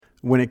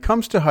When it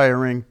comes to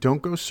hiring,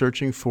 don't go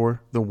searching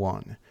for the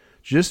one.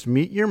 Just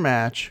meet your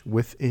match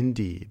with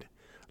Indeed.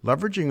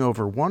 Leveraging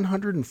over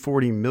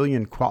 140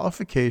 million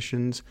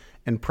qualifications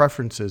and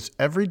preferences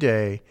every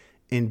day,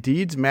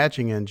 Indeed's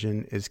matching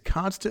engine is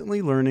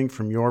constantly learning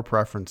from your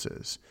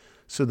preferences.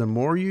 So the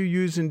more you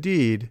use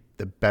Indeed,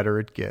 the better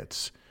it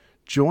gets.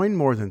 Join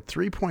more than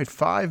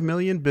 3.5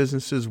 million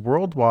businesses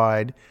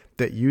worldwide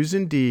that use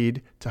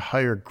Indeed to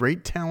hire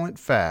great talent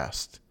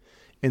fast.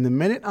 In the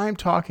minute I'm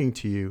talking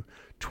to you,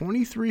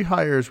 23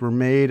 hires were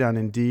made on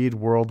Indeed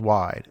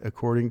worldwide,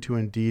 according to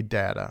Indeed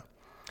data.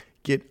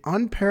 Get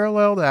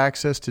unparalleled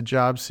access to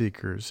job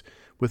seekers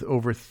with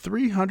over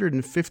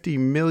 350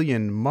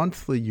 million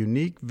monthly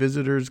unique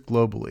visitors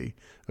globally,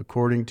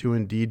 according to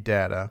Indeed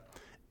data,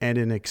 and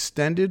an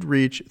extended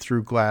reach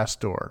through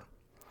Glassdoor.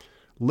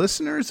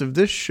 Listeners of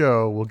this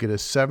show will get a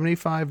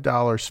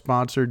 $75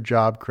 sponsored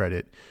job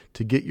credit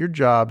to get your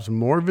jobs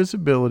more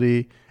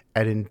visibility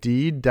at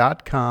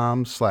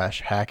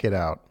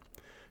Indeed.com/hackitout.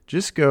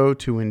 Just go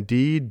to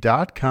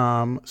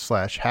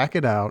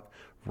Indeed.com/hackitout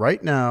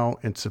right now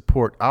and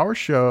support our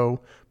show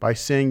by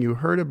saying you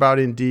heard about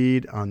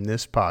Indeed on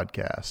this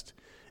podcast.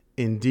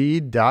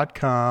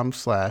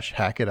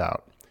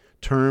 Indeed.com/hackitout.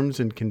 Terms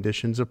and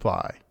conditions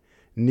apply.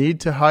 Need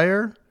to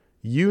hire?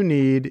 You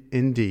need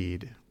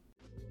Indeed.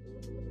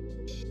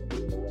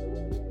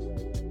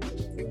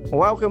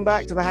 Welcome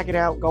back to the Hack It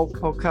Out Golf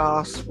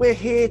Podcast. We're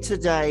here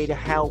today to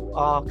help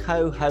our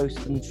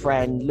co-host and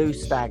friend, Lou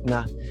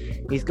Stagner.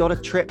 He's got a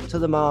trip to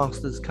the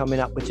Masters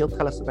coming up, which he'll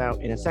tell us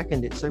about in a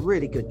second. It's a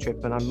really good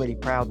trip, and I'm really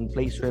proud and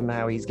pleased for him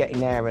how he's getting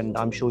there, and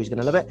I'm sure he's going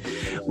to love it.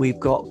 We've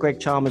got Greg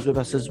Chalmers with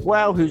us as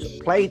well, who's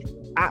played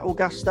at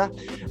Augusta,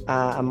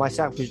 and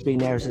myself, who's been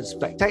there as a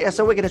spectator.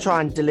 So we're going to try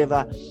and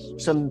deliver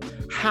some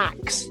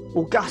hacks,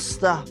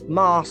 Augusta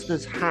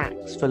Masters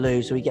hacks for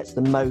Lou, so he gets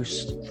the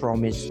most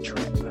from his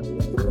trip.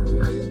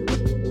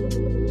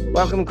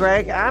 Welcome,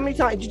 Greg. How many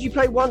times did you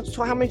play once?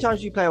 How many times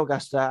did you play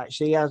Augusta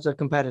actually as a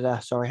competitor?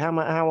 Sorry,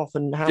 how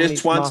often?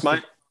 Just once,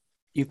 mate.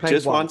 You played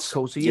just once.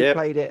 Cool. So you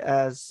played it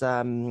as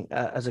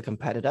a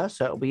competitor.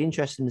 So it'll be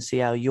interesting to see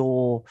how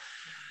your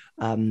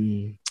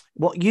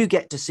what you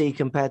get to see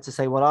compared to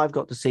say what I've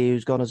got to see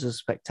who's gone as a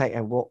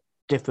spectator, what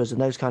differs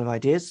and those kind of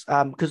ideas.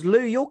 Because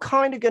Lou, you're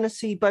kind of going to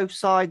see both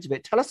sides of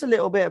it. Tell us a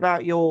little bit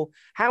about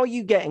how are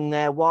you getting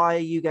there? Why are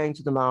you going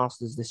to the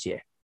Masters this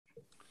year?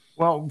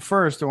 Well,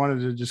 first, I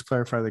wanted to just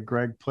clarify that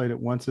Greg played it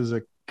once as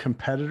a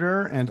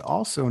competitor and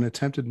also an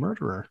attempted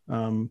murderer.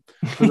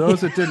 For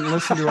those that didn't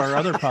listen to our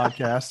other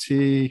podcast,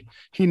 he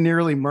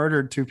nearly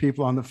murdered two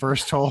people on the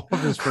first hole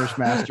of his first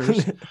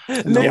Masters.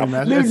 Lou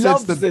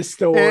loves this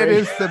story. It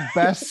is the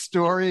best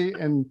story,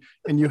 and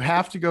you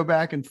have to go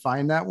back and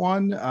find that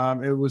one.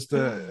 It was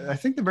I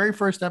think the very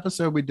first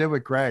episode we did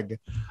with Greg.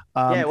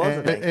 It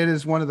was. It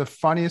is one of the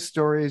funniest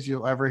stories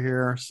you'll ever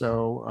hear.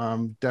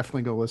 So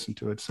definitely go listen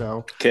to it.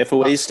 So careful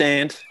where you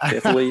stand.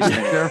 Careful where you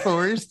stand. Careful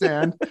where you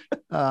stand.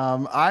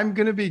 I'm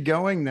going to be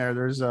going there.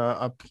 There's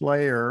a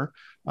player,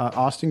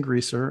 Austin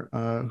Greaser,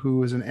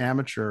 who is an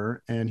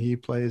amateur, and he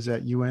plays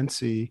at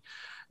UNC,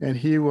 and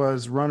he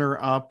was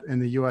runner-up in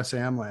the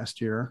USAM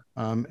last year.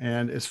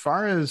 And as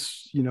far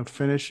as,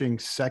 finishing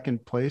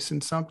second place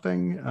in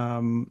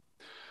something,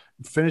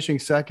 finishing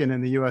second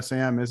in the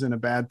USAM isn't a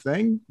bad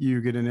thing.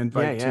 You get an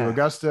invite to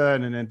Augusta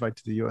and an invite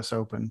to the US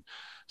Open.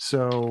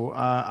 So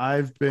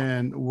I've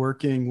been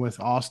working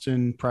with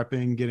Austin,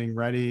 prepping, getting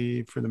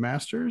ready for the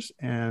Masters,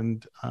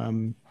 and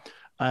I'm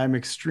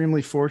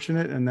extremely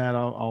fortunate in that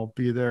I'll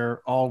be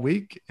there all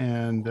week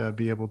and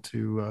be able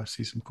to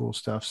see some cool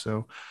stuff.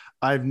 So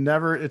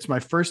it's my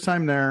first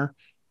time there,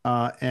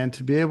 and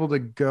to be able to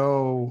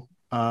go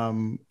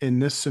in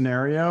this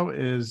scenario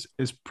is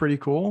pretty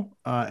cool,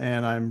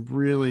 and I'm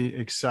really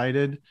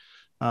excited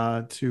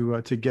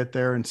to get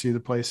there and see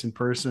the place in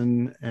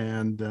person.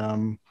 And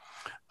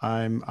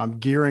I'm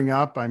gearing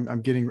up.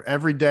 I'm getting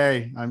every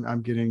day.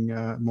 I'm getting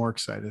more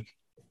excited.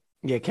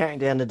 Yeah, counting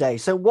down the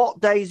days. So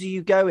what days are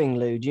you going,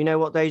 Lou? Do you know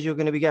what days you're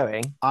going to be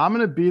going? I'm going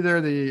to be there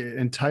the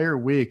entire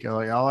week.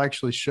 I'll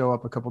actually show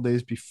up a couple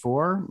days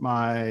before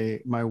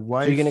my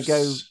wife. So you're going to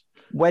go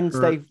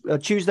Wednesday,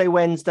 Tuesday,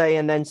 Wednesday,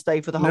 and then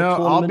stay for the whole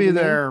tournament? I'll be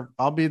there.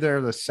 I'll be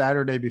there the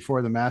Saturday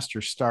before the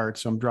Masters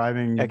starts. So I'm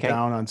driving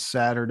down on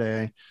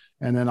Saturday,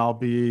 and then I'll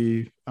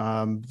be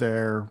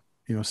there,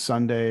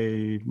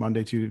 Sunday,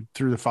 Monday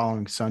through the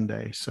following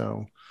Sunday.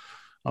 So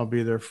I'll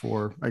be there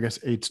for, I guess,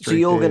 8 straight days. So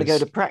you're going to go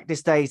to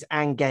practice days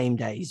and game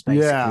days,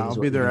 basically. Yeah, I'll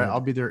be there. I'll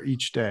be there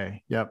each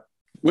day. Yep.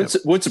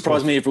 Would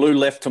surprise me if Lou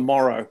left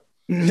tomorrow.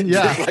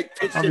 Yeah,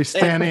 I'll be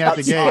standing at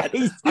the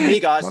gate. I'm here,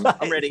 guys.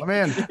 I'm ready. I'm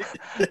in.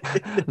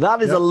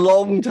 That is a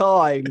long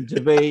time to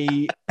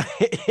be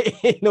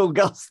in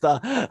Augusta.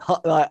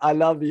 I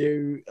love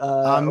you.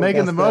 I'm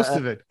making the most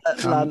of it.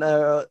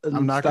 Atlanta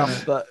I'm not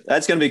stuff, but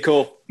that's going to be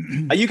cool.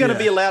 Are you going to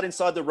be allowed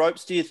inside the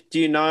ropes? Do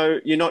you know?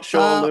 You're not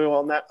sure, Lou,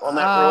 on that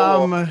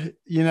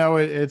rule?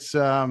 It's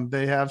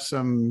they have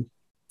some.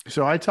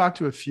 So I talked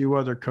to a few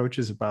other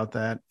coaches about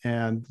that,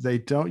 and they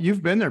don't.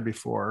 You've been there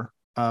before,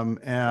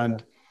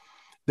 and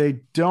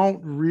they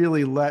don't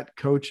really let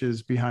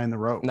coaches behind the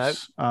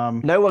ropes.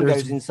 No one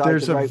goes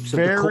inside the ropes of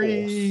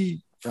the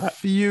course.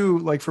 Few,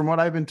 like from what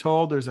I've been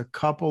told, there's a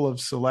couple of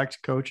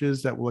select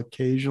coaches that will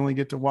occasionally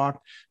get to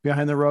walk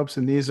behind the ropes,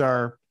 and these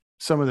are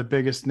some of the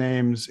biggest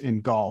names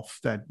in golf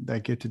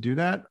that get to do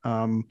that,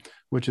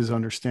 which is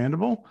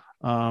understandable.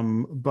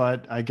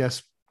 But I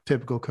guess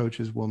typical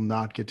coaches will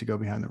not get to go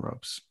behind the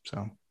ropes.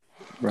 So,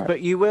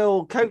 but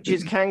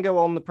coaches can go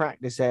on the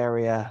practice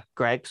area,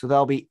 Greg. So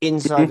they'll be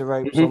inside the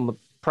ropes on the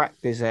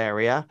practice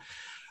area.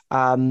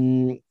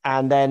 And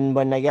then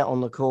when they get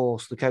on the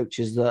course, the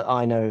coaches that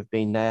I know have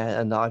been there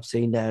and that I've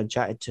seen there and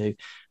chatted to,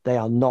 they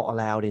are not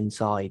allowed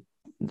inside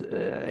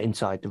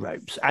the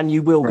ropes, and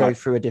you will go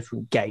through a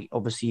different gate.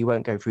 Obviously you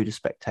won't go through the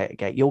spectator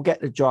gate. You'll get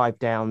the drive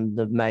down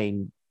the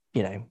main,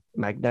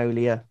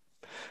 Magnolia,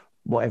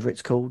 whatever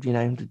it's called,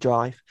 the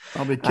drive.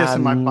 I'll be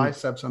kissing my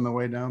biceps on the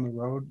way down the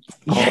road.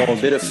 A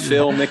bit of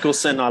Phil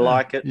Mickelson. I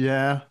like it.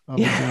 Yeah, I'll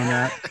be doing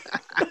that.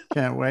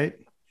 Can't wait.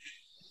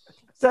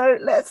 So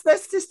let's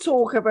just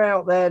talk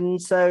about then.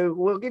 So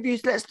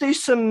let's do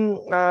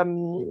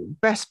some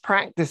best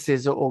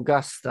practices at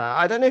Augusta.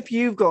 I don't know if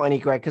you've got any,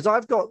 Greg, because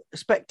I've got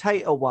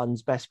spectator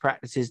ones, best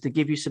practices to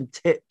give you some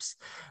tips,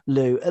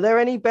 Lou. Are there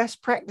any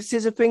best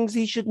practices of things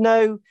he should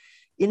know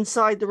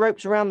inside the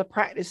ropes around the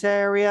practice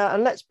area?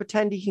 And let's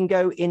pretend he can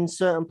go in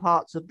certain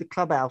parts of the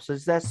clubhouse.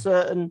 Is there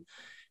certain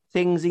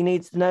things he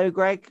needs to know,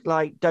 Greg?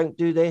 Like don't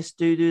do this,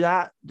 do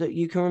that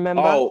you can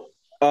remember?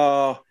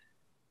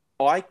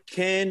 I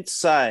can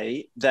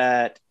say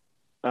that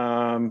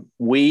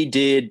we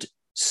did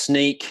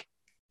sneak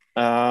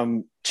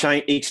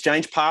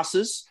exchange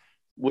passes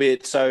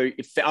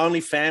if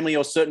only family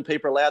or certain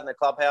people are allowed in the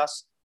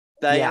clubhouse.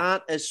 They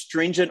aren't as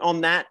stringent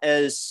on that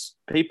as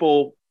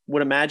people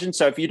would imagine.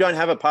 So if you don't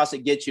have a pass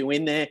that gets you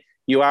in there,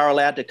 you are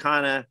allowed to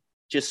kind of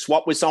just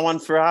swap with someone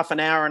for half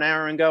an hour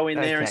and go in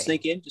there and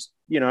sneak in. Just,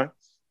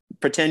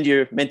 pretend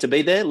you're meant to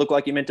be there, look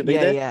like you're meant to be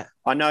there. Yeah.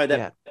 I know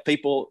that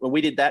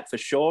we did that for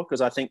sure,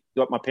 because I think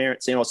got my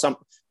parents in, or some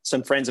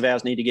friends of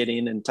ours need to get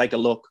in and take a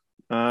look.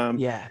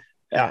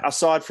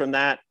 Aside from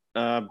that,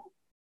 don't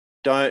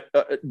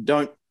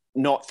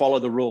not follow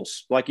the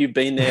rules. Like you've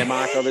been there,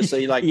 Mark,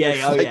 obviously. Like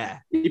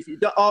if you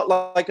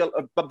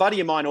a buddy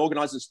of mine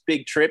organizes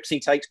big trips, he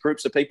takes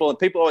groups of people, and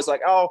people are always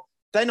like, oh,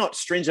 they're not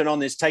stringent on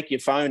this, take your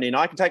phone in.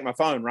 I can take my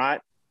phone, right?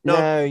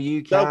 No,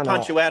 you can't. They'll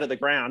punch you out of the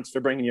grounds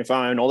for bringing your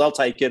phone, or they'll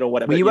take it or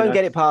whatever. But you won't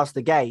get it past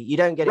the gate. You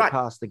don't get it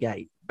past the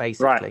gate,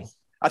 basically. Right.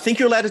 I think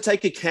you're allowed to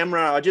take a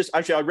camera.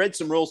 I read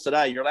some rules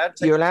today. You're allowed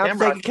to take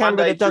a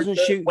camera that doesn't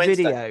shoot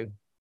video.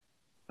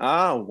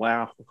 Oh,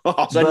 wow.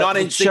 So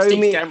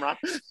 1960s camera.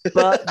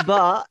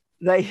 but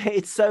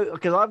it's so,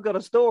 because I've got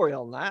a story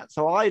on that.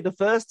 So the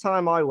first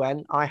time I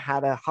went, I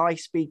had a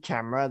high-speed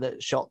camera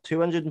that shot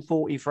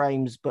 240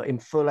 frames, but in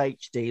full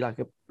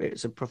HD,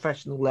 it's a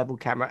professional level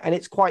camera, and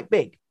it's quite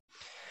big.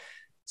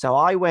 So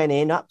I went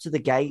in up to the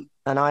gate,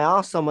 and I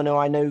asked someone who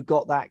I know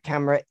got that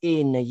camera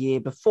in a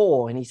year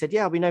before, and he said,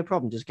 yeah, it'll be no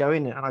problem, just go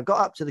in. And I got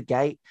up to the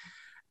gate,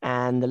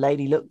 and the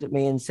lady looked at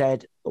me and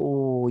said,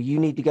 oh, you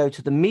need to go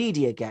to the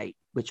media gate,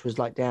 which was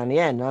like down the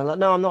end. And I'm like,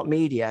 no, I'm not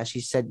media.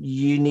 She said,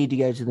 you need to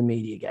go to the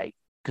media gate,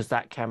 because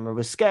that camera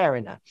was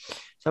scaring her.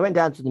 So I went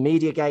down to the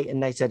media gate,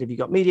 and they said, have you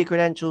got media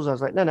credentials? I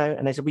was like, no.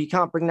 And they said, well, you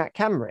can't bring that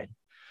camera in.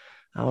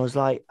 I was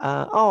like,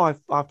 I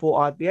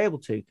thought I'd be able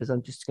to, because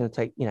I'm just going to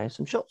take,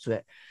 some shots of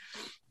it.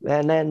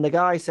 And then the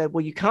guy said,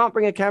 well, you can't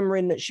bring a camera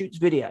in that shoots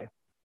video.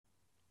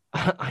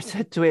 I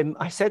said to him,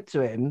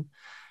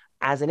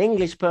 as an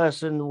English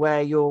person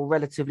where you're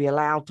relatively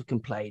allowed to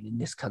complain in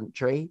this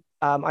country,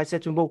 I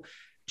said to him, well,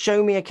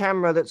 show me a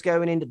camera that's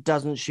going in that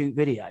doesn't shoot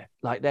video.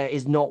 Like there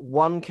is not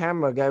one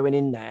camera going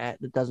in there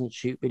that doesn't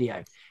shoot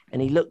video.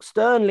 And he looked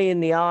sternly in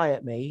the eye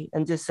at me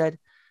and just said,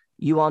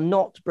 you are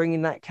not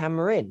bringing that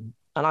camera in.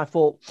 And I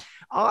thought,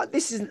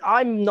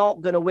 I'm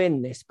not going to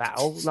win this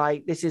battle.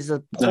 Like, this is a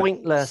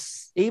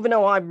pointless, even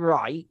though I'm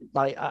right,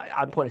 like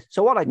I'm pointless.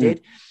 So what I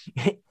did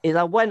is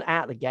I went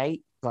out the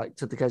gate, like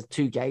to the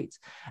two gates,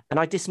 and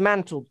I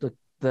dismantled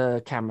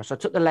the camera. So I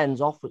took the lens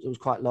off, which was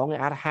quite long.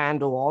 It had a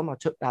handle on. I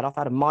took that off.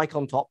 I had a mic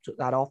on top, took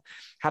that off.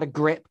 Had a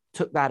grip,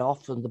 took that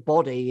off. And the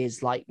body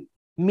is like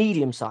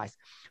medium size.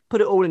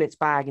 Put it all in its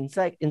bag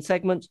in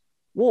segments,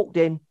 walked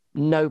in,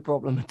 no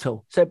problem at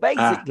all. So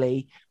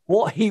basically,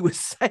 what he was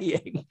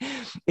saying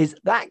is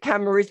that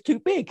camera is too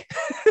big.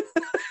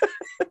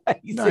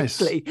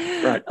 Basically.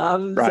 Nice. Right.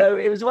 So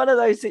it was one of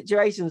those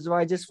situations where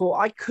I just thought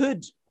I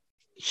could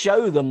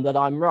show them that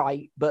I'm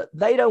right, but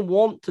they don't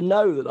want to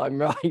know that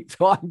I'm right.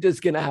 So I'm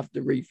just going to have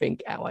to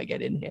rethink how I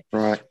get in here.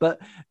 Right.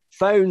 But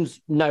phones,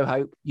 no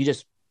hope.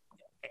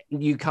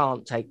 You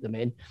can't take them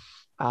in.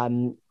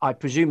 I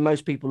presume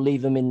most people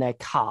leave them in their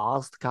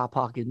cars. The car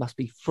parking must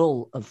be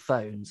full of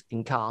phones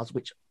in cars,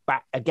 which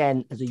back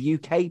again, as a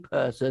UK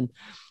person,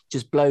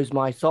 just blows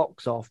my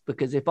socks off,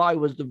 because if I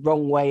was the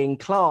wrong way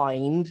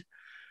inclined,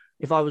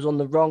 if I was on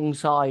the wrong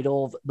side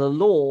of the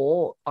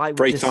law, I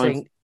would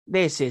think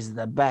this is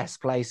the best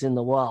place in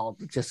the world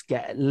to just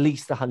get at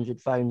least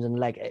 100 phones and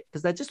leg it,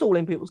 because they're just all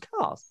in people's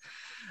cars.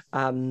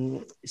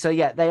 So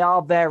yeah, they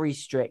are very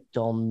strict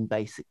on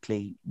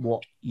basically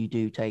what you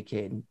do take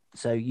in.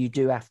 So you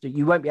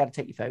won't be able to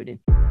take your phone in.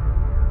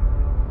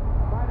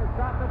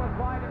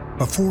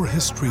 Before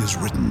history is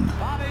written,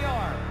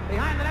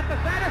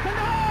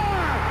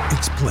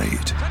 it's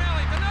played.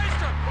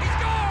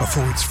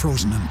 Before it's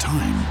frozen in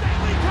time,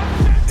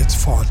 it's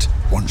fought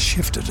one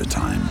shift at a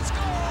time.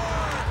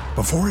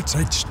 Before it's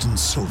etched in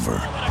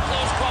silver,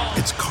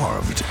 it's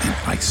carved in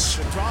ice.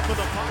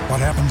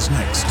 What happens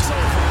next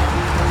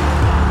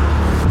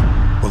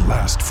will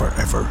last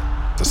forever.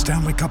 The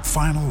Stanley Cup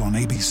Final on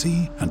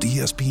ABC and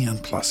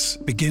ESPN Plus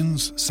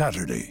begins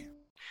Saturday.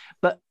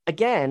 But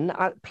again,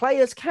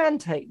 players can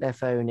take their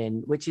phone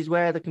in, which is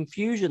where the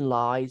confusion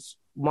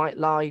might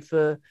lie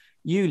for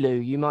you, Lou.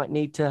 You might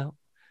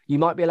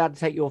be allowed to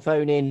take your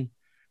phone in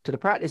to the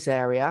practice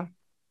area.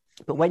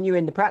 But when you're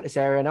in the practice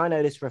area, and I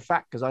know this for a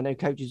fact because I know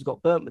coaches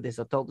got burnt with this,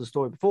 I've told the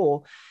story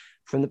before,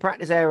 from the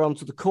practice area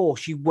onto the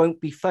course, you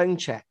won't be phone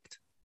checked.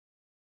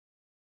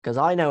 Because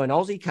I know an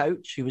Aussie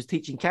coach who was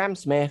teaching Cam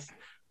Smith,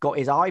 got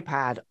his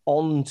iPad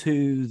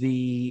onto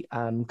the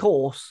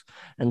course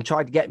and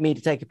tried to get me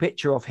to take a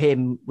picture of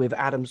him with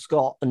Adam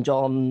Scott and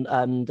John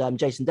and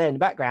Jason Day in the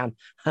background.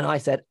 And I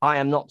said, I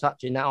am not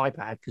touching that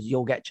iPad because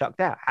you'll get chucked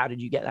out. How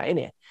did you get that in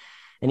here?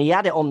 And he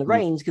had it on the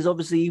reins because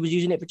obviously he was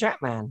using it for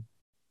Trackman.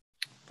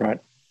 Right.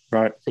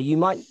 So you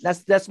might,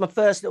 that's my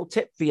first little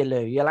tip for you,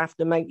 Lou. You'll have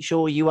to make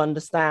sure you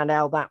understand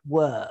how that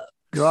works.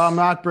 Well, I'm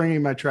not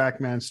bringing my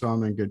Trackman, so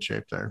I'm in good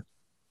shape there.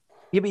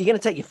 Yeah, but you're going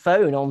to take your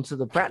phone onto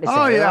the practice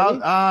area. Oh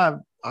yeah,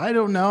 I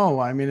don't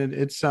know. I mean,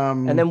 it's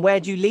And then where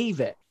do you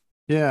leave it?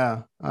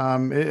 Yeah,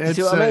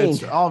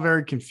 it's all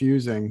very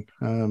confusing.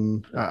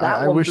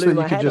 I wish that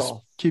you could just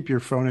keep your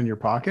phone in your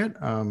pocket.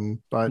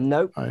 But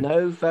nope,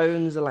 no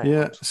phones allowed.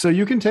 Yeah, so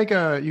you can take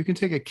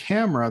a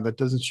camera that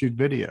doesn't shoot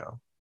video.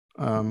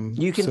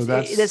 You can.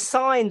 There's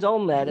signs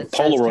on there that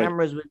says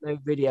cameras with no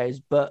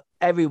videos, but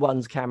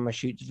everyone's camera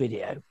shoots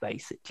video,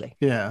 basically.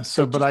 Yeah.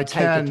 So but I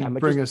can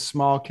bring a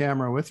small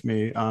camera with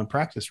me on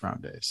practice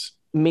round days.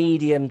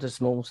 Medium to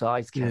small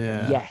size camera.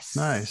 Yeah. Yes.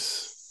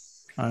 Nice.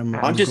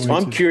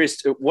 I'm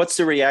curious. What's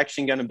the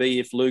reaction going to be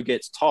if Lou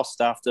gets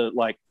tossed after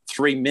like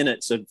 3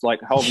 minutes of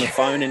like holding the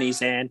phone in his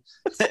hand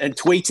and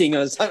tweeting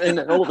or something,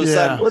 and all of a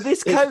sudden, well,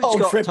 this coach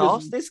got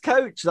tossed. This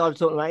coach that I was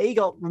talking about, he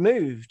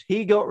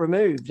got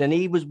removed, and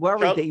he was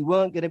worried that he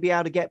weren't going to be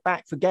able to get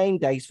back for game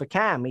days for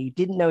Cam. He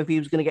didn't know if he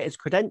was going to get his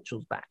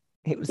credentials back.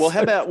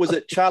 Was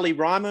it Charlie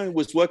Reimer who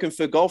was working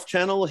for Golf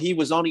Channel? He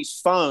was on his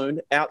phone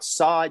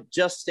outside,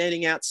 just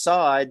standing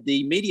outside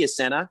the media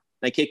center.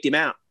 They kicked him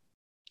out.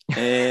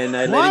 And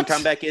they let him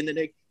come back in the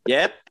next.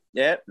 Yep.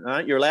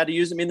 You're allowed to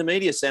use them in the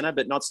media center,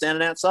 but not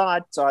standing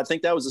outside. So I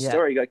think that was the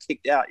story. He got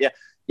kicked out. Yeah.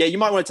 You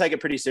might want to take it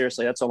pretty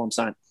seriously. That's all I'm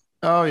saying.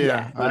 Oh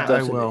yeah,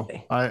 I will.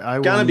 I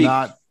will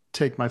not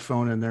take my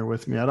phone in there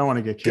with me. I don't want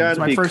to get kicked. It's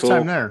my first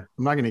time there.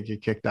 I'm not going to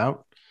get kicked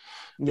out.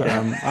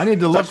 Yeah. I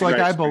need to look like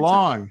I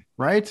belong,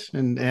 right?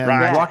 And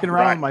walking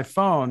around with my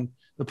phone.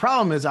 The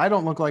problem is I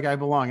don't look like I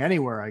belong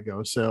anywhere I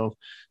go. So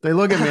they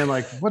look at me and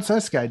like, what's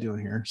this guy doing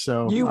here?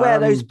 So you wear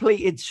those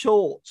pleated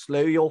shorts,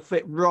 Lou. You'll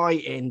fit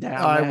right in down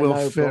there. I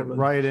will fit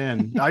right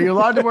in. Are you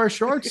allowed to wear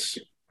shorts?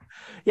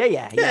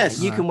 Yeah.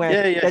 Yes. You can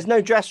wear. There's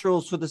no dress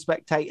rules for the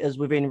spectators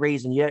within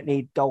reason. You don't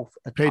need golf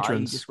attire.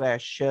 Patrons. You just wear a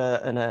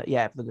shirt and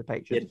for the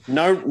patrons. Yeah.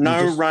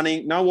 No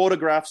running. No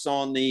autographs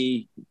on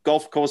the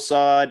golf course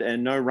side,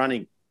 and no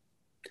running.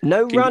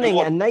 No running,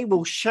 and they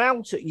will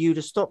shout at you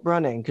to stop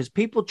running because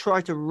people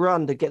try to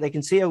run they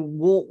can see a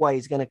walkway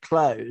is going to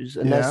close,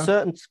 and there's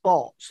certain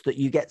spots that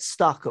you get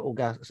stuck at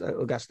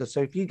Augusta.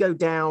 So if you go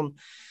down,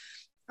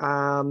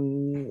 I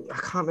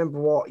can't remember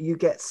what, you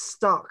get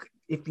stuck.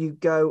 If you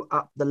go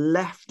up the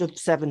left of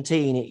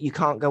 17, you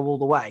can't go all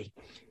the way.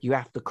 You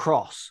have to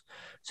cross.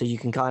 So you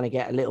can kind of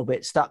get a little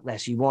bit stuck there.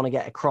 So you want to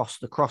get across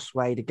the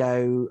crossway to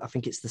go. I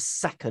think it's the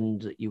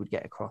second that you would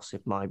get across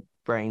if my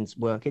brain's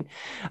working.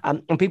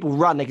 And people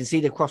run. They can see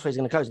the crossway is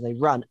going to close and they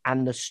run.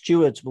 And the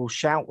stewards will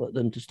shout at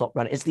them to stop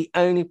running. It's the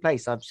only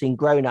place I've seen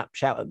grown-ups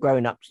shout at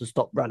grown-ups to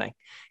stop running.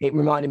 It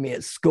reminded me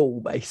at school,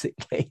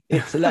 basically.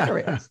 It's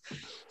hilarious.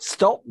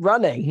 Stop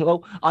running.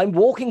 Well, I'm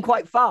walking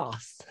quite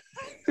fast.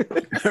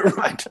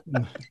 Right.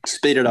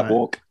 Speed it up,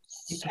 walk.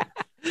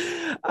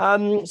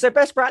 So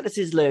best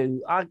practices,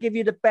 Lou. I'll give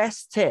you the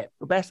best tip.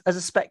 Best as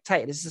a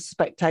spectator. This is a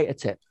spectator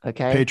tip.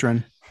 Okay.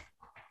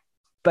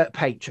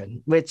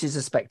 Patron, which is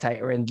a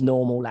spectator in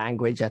normal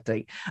language, I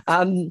think.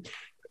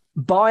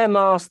 Buy a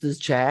master's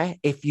chair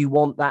if you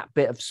want that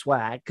bit of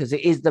swag, because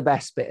it is the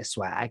best bit of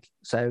swag.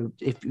 So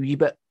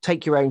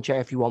take your own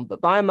chair if you want,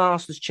 but buy a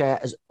master's chair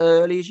as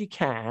early as you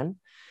can.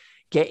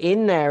 Get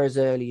in there as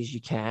early as you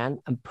can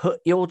and put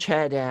your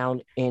chair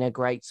down in a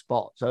great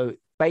spot. So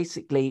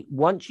basically,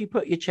 once you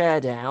put your chair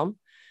down,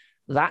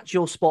 that's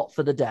your spot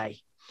for the day.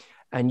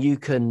 And you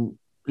can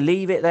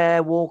leave it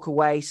there, walk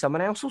away.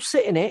 Someone else will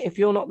sit in it if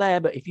you're not there.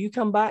 But if you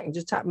come back and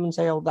just tap them and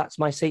say, oh, that's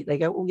my seat, they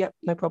go, oh, yep,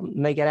 no problem.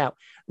 And they get out.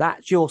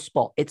 That's your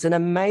spot. It's an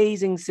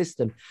amazing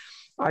system.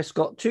 I've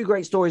got two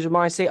great stories of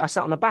my seat. I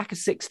sat on the back of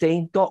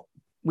 16, got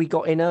we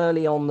got in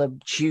early on the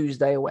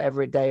Tuesday or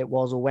whatever day it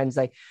was, or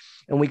Wednesday,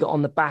 and we got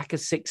on the back of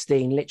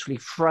 16, literally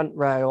front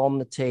row on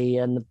the tee.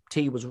 And the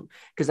tee was,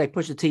 because they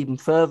pushed the tee even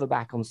further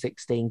back on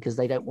 16 because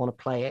they don't want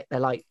to play it. They're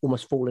like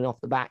almost falling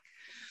off the back.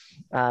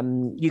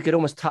 You could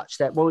almost touch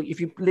that. Well, if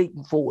you leap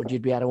forward,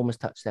 you'd be able to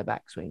almost touch their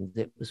backswings.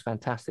 It was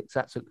fantastic.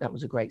 So that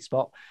was a great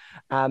spot.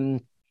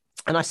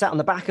 And I sat on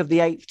the back of the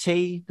 8th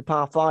tee, the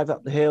par 5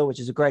 up the hill, which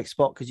is a great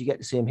spot because you get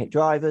to see them hit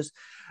drivers.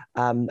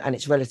 And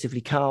it's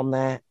relatively calm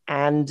there.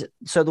 And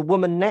so the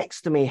woman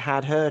next to me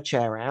had her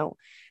chair out,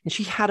 and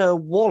she had her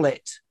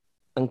wallet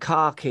and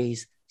car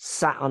keys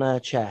sat on her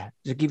chair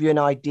to give you an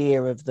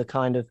idea of the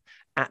kind of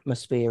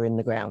atmosphere in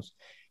the grounds.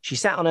 She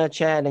sat on her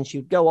chair, and then she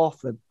would go off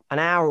for an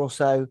hour or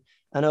so,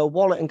 and her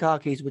wallet and car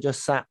keys were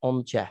just sat on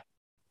the chair.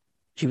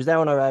 She was there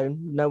on her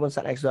own. No one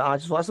sat next to her. I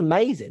just thought, that's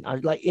amazing. I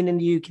was like, in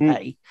the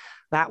UK,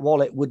 that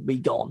wallet would be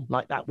gone.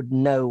 Like, that would,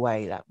 no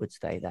way that would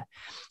stay there.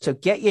 So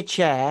get your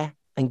chair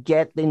and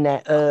get in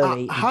there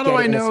early. How do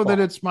I know that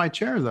it's my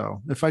chair,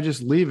 though? If I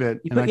just leave it,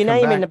 you put your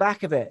name in the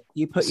back of it.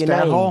 You put your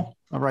name. Hole.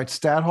 All right,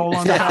 stat hole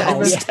on the top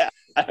of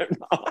it.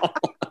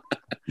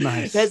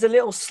 Nice. There's a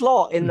little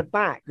slot in the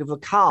back of a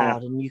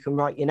card, and you can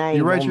write your name.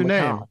 You write your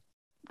name. Card.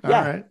 All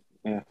right.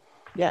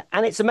 Yeah,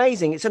 and it's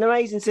amazing. It's an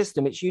amazing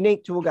system. It's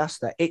unique to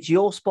Augusta. It's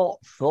your spot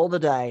for the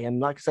day. And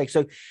like I say,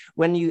 so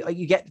when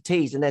you get the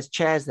tees and there's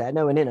chairs there,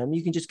 no one in them,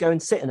 you can just go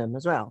and sit in them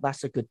as well.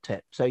 That's a good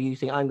tip. So you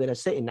think, I'm going to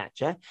sit in that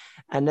chair,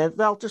 and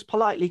they'll just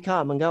politely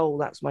come and go, oh,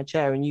 that's my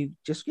chair. And you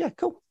just, yeah,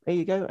 cool. There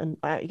you go. And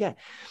out you go.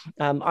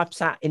 I've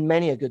sat in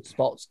many a good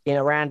spots in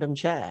a random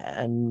chair,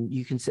 and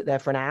you can sit there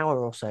for an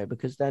hour or so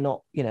because they're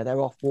not,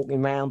 they're off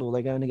walking around or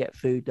they're going to get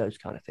food, those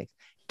kind of things.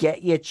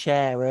 Get your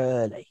chair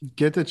early.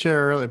 Get the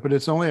chair early, but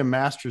it's only a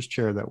master's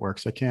chair that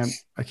works. I can't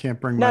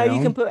bring my own. No,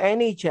 you can put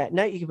any chair.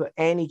 No, you can put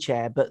any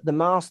chair, but the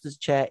master's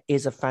chair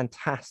is a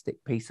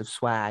fantastic piece of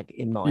swag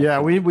in my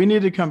opinion. we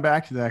need to come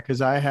back to that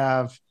because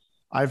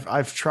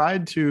I've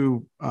tried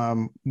to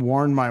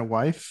warn my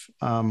wife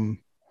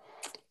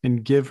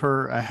and give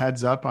her a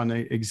heads up on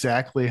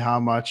exactly how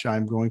much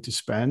I'm going to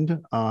spend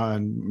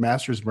on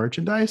Masters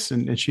merchandise,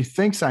 and she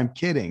thinks I'm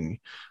kidding.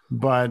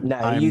 But no,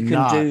 I'm you can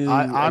not. do.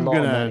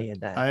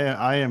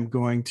 I am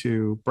going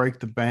to break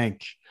the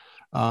bank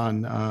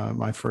on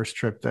my first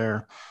trip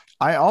there.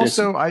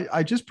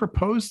 I just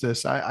proposed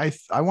this. I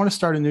want to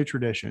start a new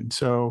tradition.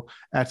 So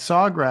at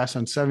Sawgrass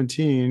on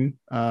 17,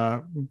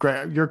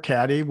 your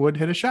caddy would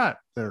hit a shot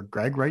there.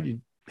 Greg, right?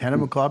 You hand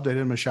him a club, they hit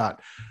him a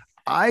shot.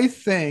 I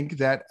think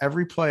that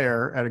every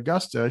player at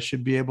Augusta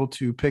should be able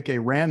to pick a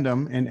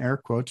random, in air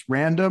quotes,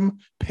 random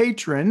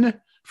patron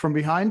from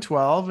behind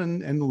 12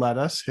 and let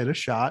us hit a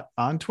shot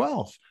on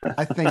 12.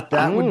 I think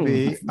that would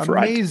be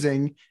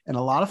amazing and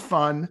a lot of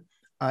fun.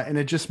 And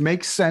it just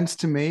makes sense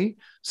to me.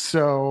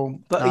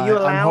 So, but are you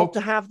allowed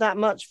to have that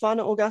much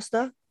fun at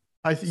Augusta?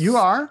 You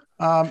are.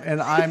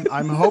 And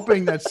I'm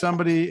hoping that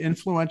somebody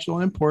influential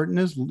and important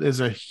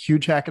is a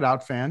huge Hack It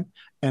Out fan.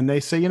 And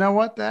they say, you know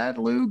what, that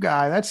Lou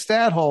guy, that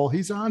stat hole,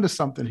 he's onto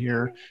something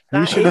here.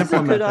 We should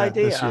implement that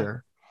this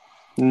year.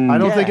 I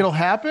don't think it'll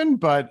happen,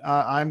 but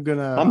I'm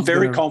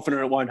very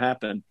confident it won't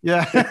happen.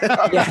 Yeah.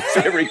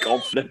 I'm very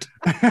confident.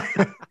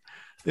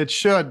 It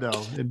should,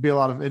 though. It'd be a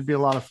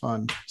lot of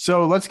fun.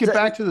 So let's get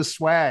back to the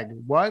swag.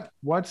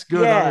 What's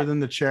good other than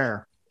the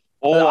chair?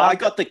 Oh, I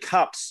got the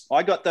cups.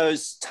 I got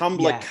those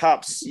tumbler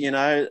cups,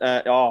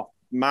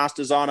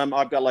 Masters on them.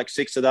 I've got like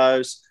 6 of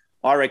those.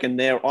 I reckon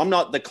I'm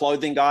not the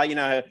clothing guy.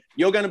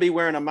 You're going to be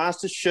wearing a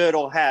Masters shirt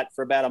or hat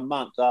for about a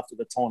month after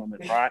the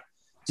tournament, right?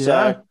 Yeah.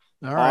 So,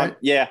 all right.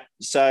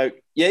 So,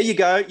 yeah, you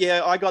go.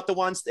 Yeah, I got the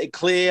ones that are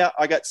clear.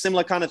 I got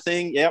similar kind of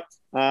thing. Yep.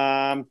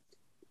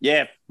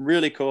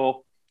 Really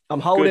cool. I'm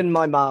holding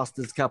my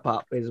Masters cup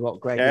up, is what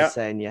Greg was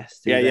saying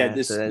yesterday.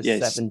 This so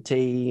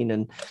 17.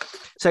 And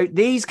so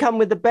these come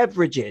with the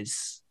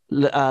beverages,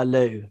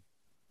 Lou.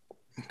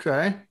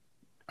 Okay.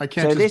 I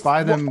can't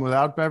buy them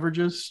without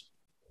beverages.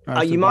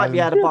 You might be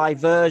able to buy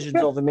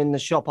versions of them in the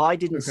shop. I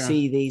didn't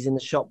see these in the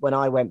shop when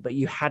I went, but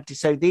you had to.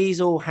 So these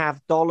all have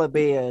dollar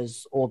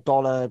beers or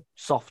dollar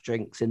soft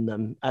drinks in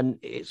them. And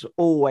it's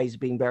always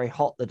been very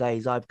hot the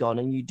days I've gone.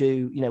 And you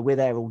do, we're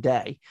there all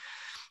day.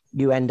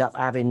 You end up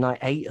having like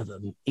 8 of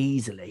them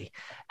easily.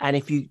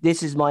 And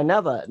this is my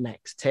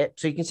next tip.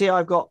 So you can see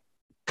I've got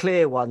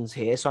clear ones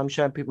here. So I'm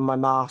showing people my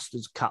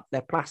Masters cup.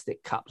 They're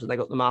plastic cups and they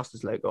got the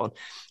Masters logo on.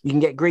 You can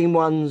get green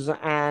ones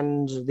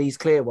and these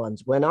clear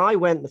ones. When I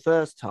went the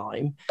first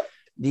time,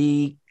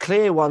 the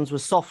clear ones were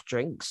soft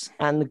drinks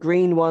and the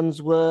green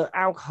ones were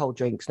alcohol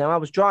drinks. Now I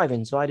was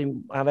driving, so I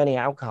didn't have any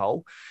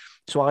alcohol.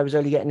 So I was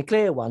only getting the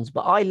clear ones,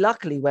 but I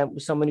luckily went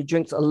with someone who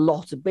drinks a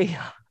lot of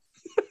beer.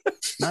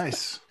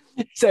 Nice.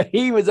 So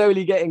he was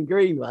only getting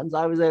green ones.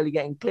 I was only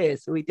getting clear.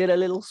 So we did a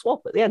little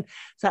swap at the end.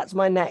 So that's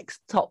my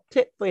next top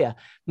tip for you.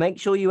 Make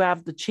sure you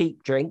have the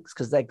cheap drinks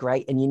because they're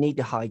great and you need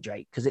to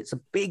hydrate because it's a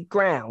big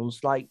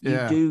grounds. Like you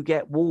do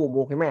get warm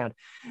walking around.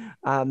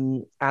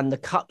 And the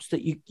cups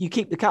that you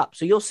keep the cups.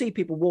 So you'll see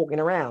people walking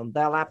around.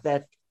 They'll have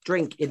their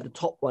drink in the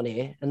top one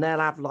here and they'll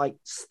have like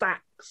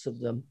stacks of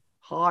them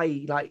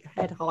high, like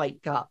head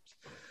height cups.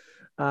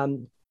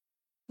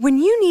 When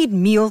you need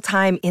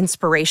mealtime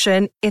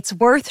inspiration, it's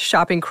worth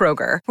shopping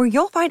Kroger, where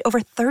you'll find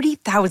over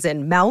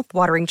 30,000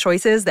 mouth-watering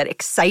choices that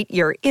excite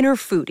your inner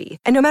foodie.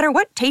 And no matter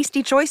what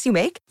tasty choice you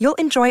make, you'll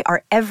enjoy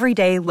our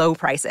everyday low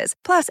prices,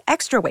 plus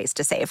extra ways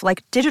to save,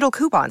 like digital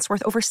coupons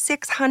worth over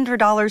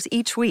 $600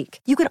 each week.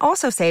 You can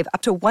also save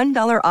up to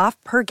 $1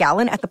 off per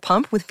gallon at the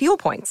pump with fuel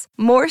points.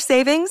 More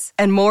savings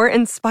and more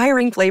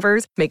inspiring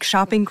flavors make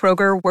shopping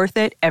Kroger worth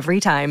it every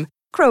time.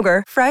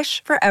 Kroger,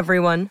 fresh for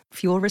everyone.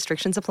 Fuel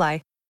restrictions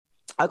apply.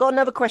 I got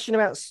another question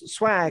about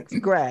swag for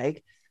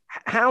Greg.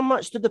 How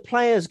much do the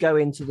players go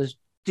into the?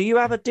 Do you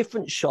have a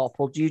different shop,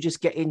 or do you just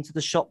get into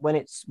the shop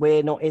when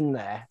we're not in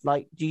there?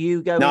 Like, do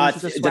you go? No, into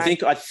the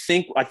swag?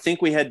 I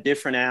think we had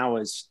different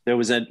hours. There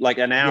was an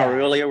hour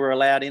earlier we're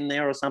allowed in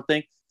there or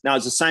something. No,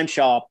 it's the same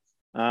shop.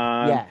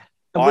 And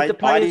would the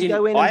players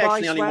go in?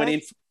 Only went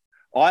in.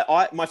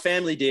 My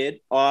family did.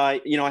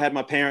 I had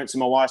my parents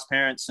and my wife's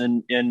parents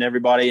and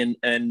everybody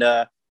and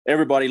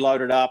everybody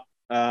loaded up.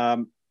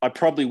 I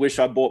probably wish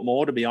I bought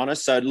more, to be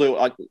honest. So, Lou,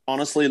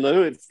 honestly,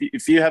 Lou,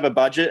 if you have a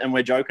budget and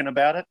we're joking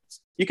about it,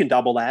 you can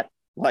double that.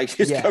 Like,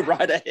 just go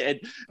right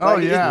ahead. Oh,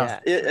 like, yeah.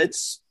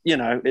 It's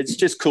it's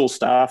just cool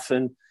stuff.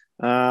 And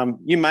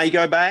you may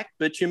go back,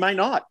 but you may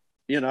not,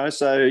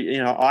 So,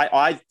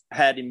 I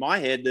had in my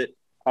head that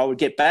I would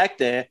get back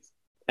there.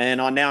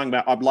 And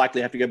I'd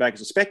likely have to go back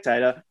as a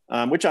spectator,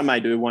 which I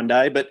may do one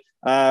day. But,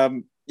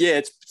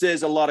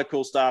 there's a lot of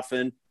cool stuff.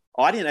 And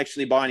I didn't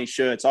actually buy any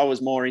shirts. I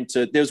was more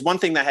into – there was one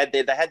thing they had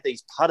there. They had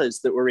these putters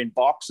that were in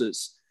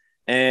boxes,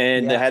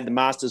 and they had the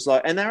Masters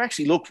logo, and they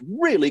actually looked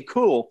really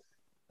cool,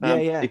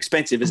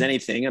 expensive as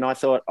anything. And I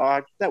thought,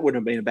 that wouldn't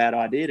have been a bad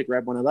idea to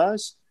grab one of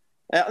those.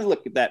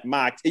 Look at that,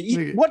 Mark.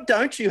 What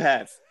don't you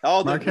have?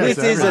 Oh, this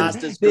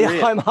isn't.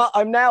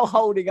 I'm now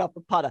holding up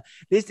a putter.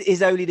 This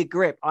is only the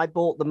grip. I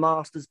bought the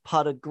Masters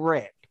putter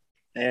grip.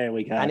 There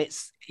we go. And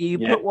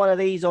put one of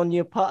these on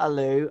your putter,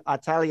 Lou. I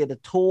tell you, the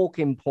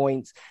talking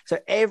points. So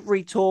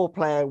every tour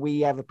player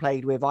we ever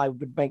played with, I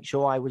would make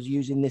sure I was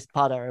using this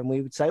putter, and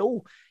we would say,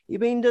 "Oh, you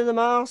been to the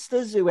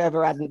Masters?"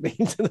 Whoever hadn't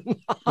been to the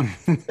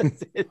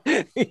Masters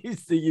he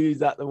used to use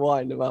that to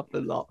wind them up a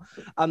lot.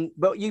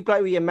 But you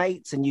play with your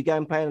mates, and you go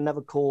and play on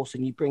another course,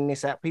 and you bring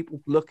this out.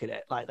 People look at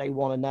it like they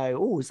want to know,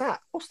 "Oh,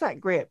 what's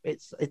that grip?"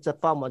 It's a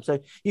fun one. So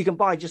you can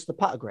buy just the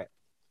putter grip.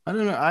 I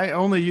don't know. I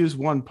only use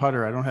one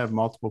putter. I don't have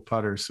multiple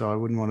putters, so I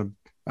wouldn't want to.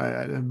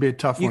 It'd be a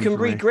tough one. You can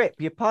re-grip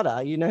your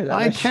putter. You know that.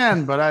 I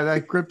can, but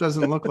that grip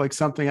doesn't look like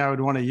something I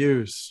would want to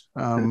use.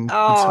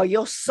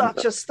 You're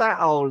such a stat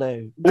hole,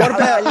 Lou. What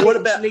about? I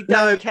literally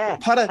don't care.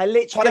 I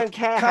literally don't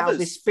care how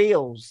this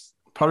feels.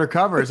 Putter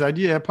covers.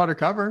 Putter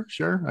cover.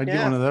 Sure, I'd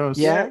get one of those.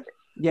 Yeah.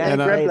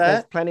 And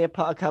there's plenty of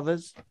putter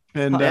covers.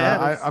 And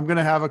I'm going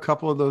to have a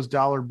couple of those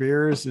dollar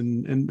beers,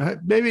 and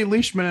maybe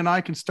Leishman and I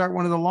can start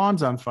one of the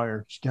lawns on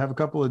fire. Just have a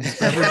couple of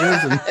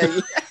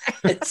beverages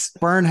and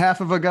burn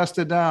half of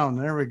Augusta down.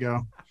 There we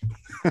go.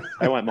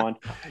 I won't mind.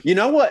 You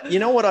know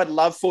what I'd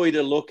love for you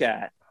to look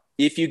at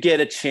if you get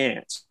a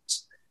chance?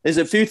 There's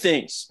a few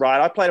things, right?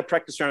 I played a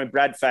practice round with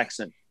Brad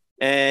Faxon,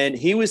 and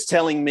he was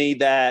telling me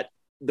that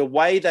the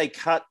way they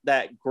cut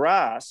that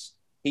grass,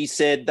 he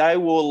said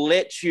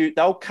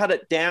they'll cut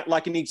it down.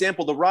 Like an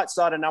example, the right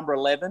side of number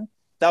 11,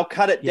 they'll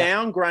cut it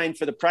down grain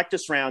for the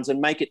practice rounds and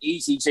make it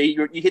easy. So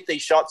you hit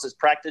these shots as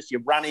practice,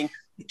 you're running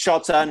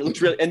shots on, it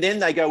looks really, and then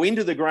they go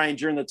into the grain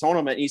during the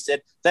tournament. He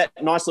said that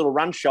nice little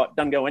run shot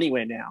doesn't go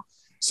anywhere now.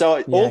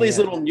 So all these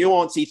little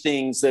nuancy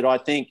things that I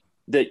think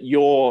that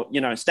your,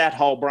 stat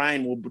hole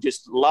brain will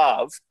just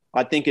love.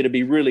 I think it'd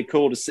be really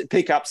cool to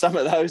pick up some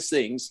of those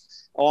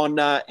things on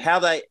how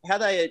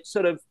they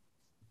sort of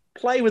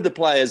play with the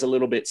players a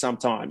little bit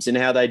sometimes and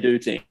how they do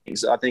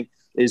things. I think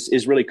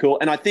is really cool.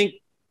 And I think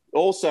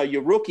also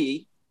your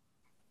rookie,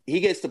 he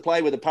gets to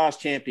play with a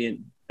past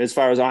champion, as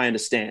far as I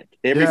understand.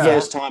 Every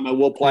first timer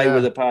will play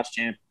with a past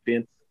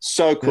champion.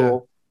 So cool.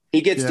 Yeah.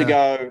 He gets to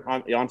go.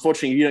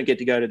 Unfortunately, you don't get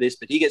to go to this,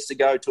 but he gets to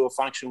go to a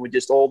function with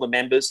just all the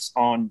members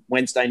on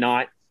Wednesday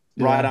night,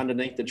 right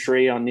underneath the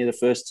tree near the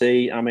first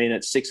tee. I mean,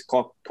 it's 6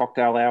 o'clock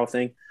cocktail hour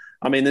thing.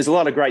 I mean, there's a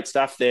lot of great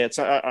stuff there.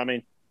 So, I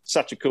mean,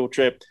 such a cool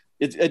trip.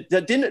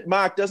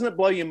 Mark, doesn't it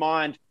blow your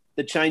mind,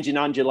 the change in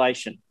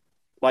undulation?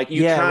 Like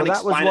you can't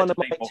explain it to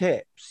people. That was one of my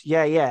tips.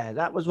 Yeah.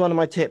 That was one of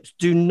my tips.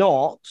 Do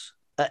not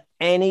at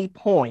any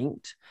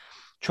point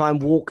try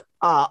and walk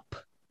up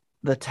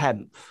the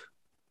 10th.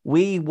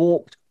 We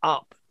walked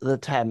up the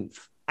 10th,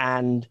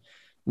 and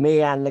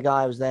me and the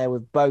guy I was there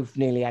with both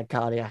nearly had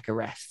cardiac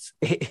arrests.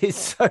 It is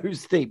so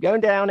steep.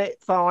 Going down it,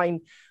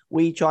 fine.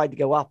 We tried to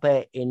go up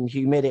it in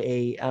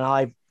humidity, and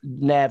I've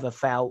never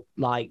felt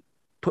like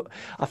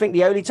I think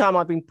the only time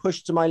I've been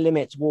pushed to my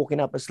limits walking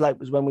up a slope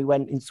was when we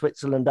went in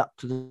Switzerland up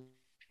to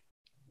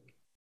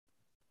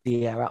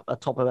the air up the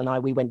top of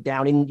it. We went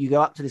down in, you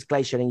go up to this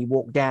glacier and you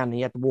walk down and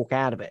you have to walk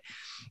out of it.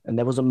 And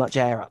there wasn't much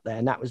air up there.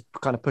 And that was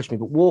kind of pushed me.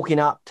 But walking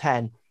up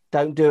 10,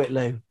 don't do it,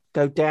 Lou.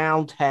 Go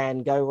down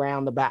 10, go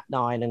around the back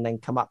 9, and then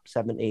come up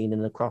 17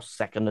 and across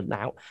second and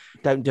out.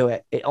 Don't do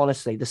it.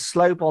 Honestly, the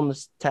slope on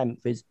the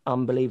 10th is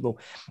unbelievable.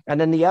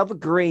 And then the other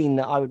green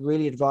that I would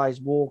really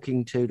advise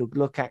walking to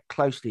look at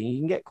closely,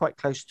 you can get quite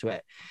close to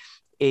it,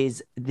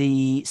 is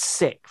the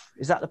 6th.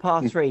 Is that the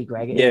par 3,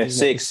 Greg? Yeah,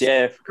 6,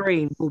 yeah.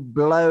 Green will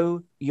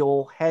blow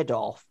your head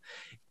off.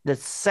 The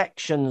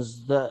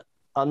sections that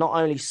are not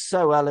only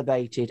so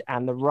elevated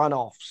and the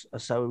runoffs are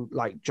so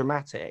like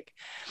dramatic,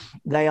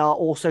 they are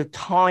also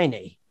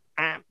tiny,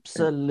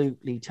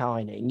 absolutely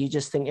tiny. And you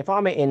just think, if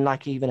I'm in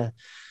like even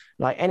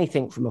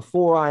anything from a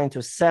 4-iron to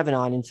a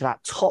 7-iron into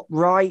that top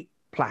right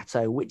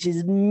plateau, which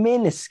is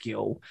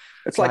minuscule,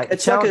 it's like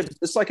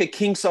a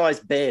king size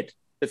bed.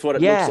 That's what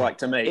it looks like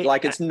to me.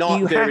 It's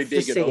not very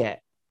big at all.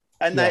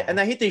 And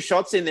they hit these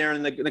shots in there,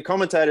 and the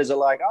commentators are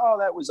like, "Oh,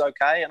 that was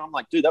okay," and I'm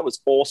like, "Dude, that was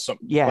awesome."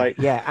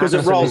 Because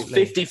it rolls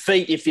 50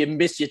 feet if you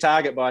miss your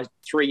target by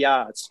 3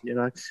 yards.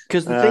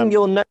 Because the thing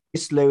you'll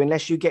notice, Lou,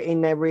 unless you get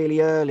in there really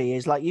early,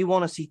 is like you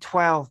want to see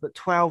 12, but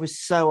 12 is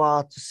so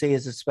hard to see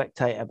as a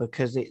spectator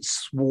because it's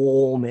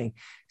swarming.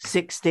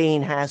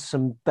 16 has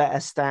some better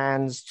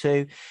stands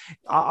too.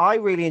 I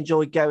really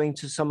enjoy going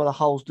to some of the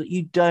holes that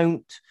you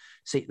don't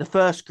see. The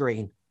first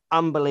green,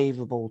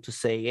 unbelievable to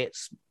see.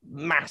 It's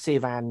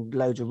massive and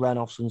loads of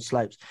runoffs and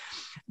slopes.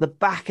 The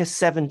back of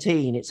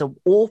 17, it's an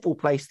awful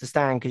place to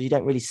stand because you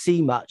don't really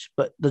see much,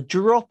 but the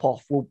drop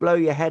off will blow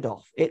your head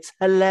off. It's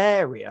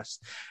hilarious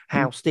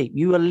how steep.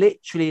 You are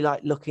literally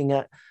like looking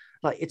at,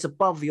 like, it's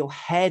above your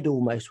head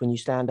almost when you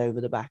stand over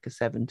the back of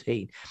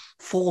 17.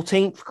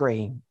 14th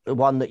green, the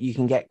one that you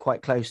can get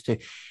quite close to.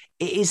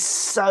 It is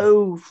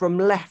so from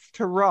left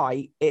to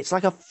right. It's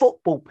like a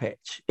football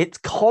pitch. It's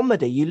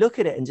comedy. You look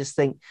at it and just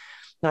think,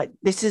 like,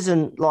 this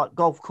isn't like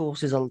golf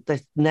courses.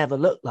 They never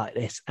look like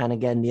this. And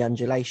again, the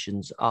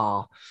undulations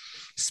are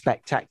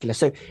spectacular.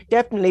 So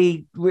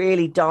definitely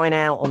really dine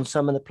out on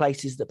some of the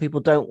places that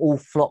people don't all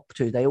flock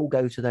to. They all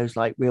go to those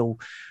like real,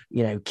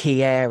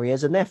 key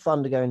areas, and they're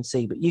fun to go and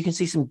see. But you can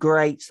see some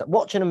great stuff.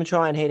 Watching them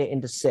try and hit it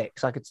into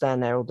 6, I could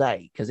stand there all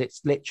day because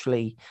it's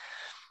literally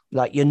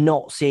like you're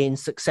not seeing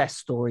success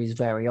stories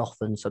very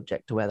often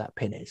subject to where that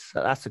pin is.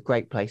 So that's a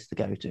great place to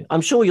go to.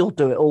 I'm sure you'll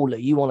do it all, Lou.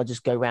 You want to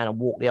just go around and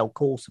walk the old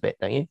course a bit,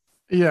 don't you?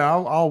 Yeah,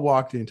 I'll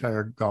walk the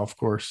entire golf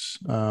course.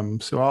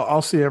 So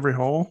I'll see every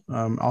hole.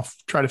 I'll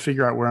try to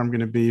figure out where I'm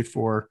going to be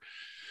for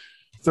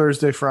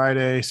Thursday,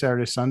 Friday,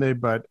 Saturday, Sunday.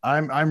 But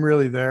I'm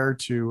really there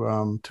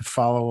to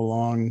follow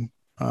along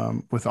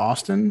with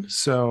Austin.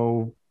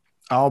 So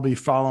I'll be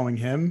following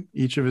him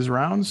each of his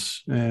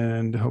rounds,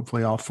 and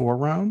hopefully all 4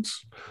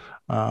 rounds.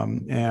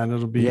 And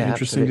it'll be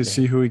interesting to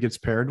see who he gets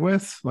paired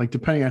with. Like,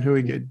 depending on who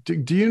he get.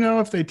 Do you know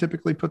if they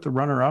typically put the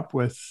runner up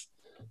with?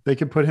 They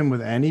could put him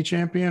with any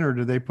champion, or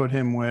do they put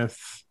him with?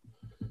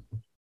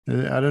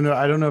 I don't know.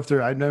 I don't know if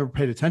they're. I've never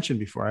paid attention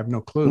before. I have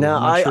no clue. No,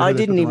 I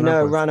didn't even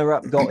know a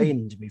runner-up got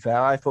in. To be fair,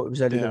 I thought it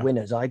was only the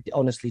winners. I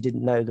honestly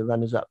didn't know the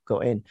runners-up got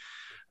in.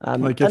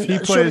 Like if he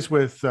plays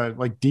with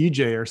like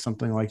DJ or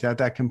something like that,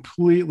 that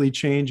completely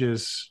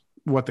changes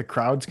what the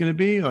crowd's going to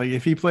be. Like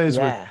if he plays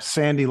with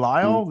Sandy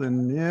Lyle,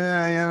 then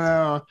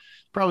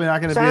probably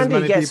not going to be as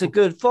many Sandy gets people. a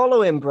good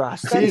following,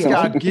 Brass.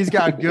 He's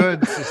got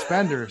good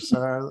suspenders.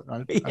 I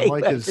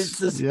like his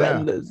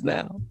suspenders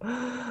now.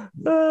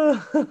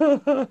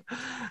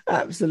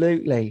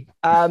 Absolutely.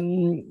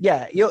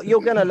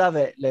 You're going to love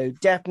it, Lou.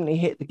 Definitely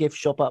hit the gift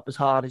shop up as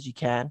hard as you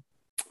can.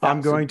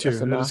 I'm going to.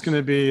 It's going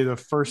to be the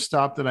first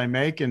stop that I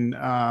make. And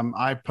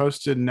I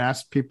posted and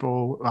asked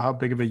people how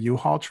big of a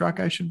U-Haul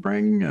truck I should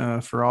bring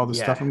for all the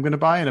stuff I'm going to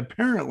buy. And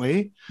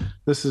apparently,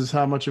 this is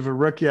how much of a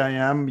rookie I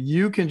am.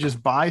 You can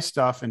just buy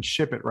stuff and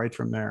ship it right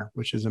from there,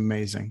 which is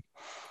amazing.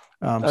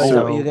 Is that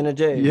what you're going to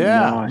do?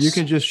 Yeah, nice. You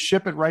can just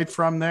ship it right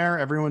from there.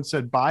 Everyone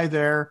said buy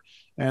there.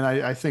 And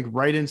I think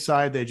right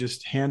inside, they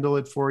just handle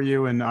it for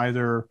you. And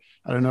either,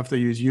 I don't know if they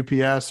use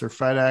UPS or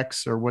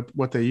FedEx or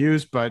what they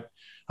use, but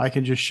I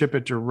can just ship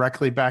it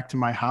directly back to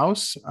my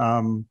house.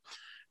 Don't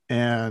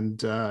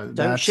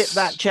ship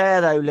that chair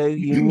though, Lou.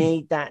 You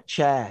need that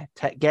chair.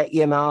 Get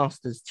your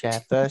Masters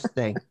chair first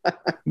thing.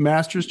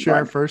 Masters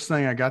chair first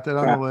thing. I got that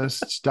on the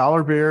list.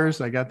 Dollar beers.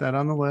 I got that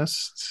on the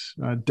list.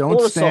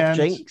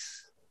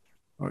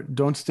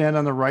 Don't stand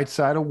on the right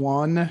side of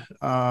one.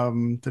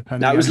 Depending.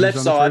 No, it was left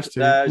side.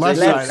 Left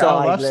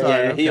side.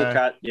 Yeah, heel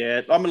cut.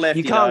 Yeah, I'm a lefty.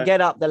 You can't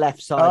get up the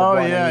left side.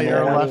 Oh yeah,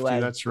 you're a lefty. Anyway.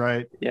 That's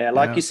right. Yeah,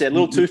 like you said,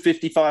 little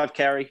 255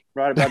 carry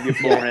right above your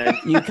forehand.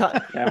 You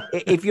can't. Yeah.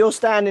 If you're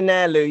standing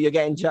there, Lou, you're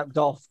getting chucked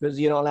off because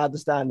you're not allowed to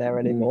stand there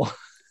anymore.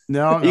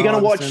 No. Are you going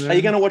to watch? Are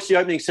you going to watch the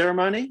opening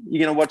ceremony?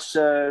 You're going to watch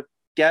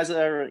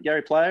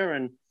Gary Player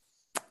and?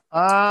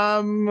 I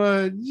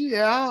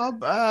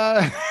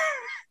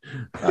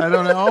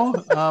don't know.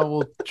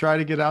 We'll try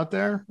to get out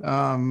there.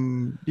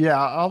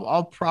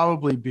 I'll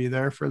probably be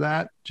there for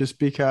that just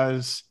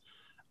because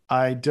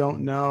I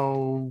don't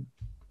know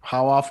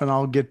how often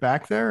I'll get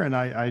back there. And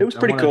it was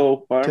pretty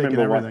cool. I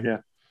remember everything.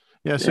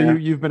 Yeah. So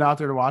you've been out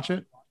there to watch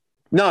it?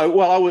 No.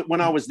 Well,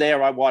 when I was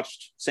there, I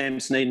watched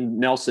Sam Snead and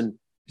Nelson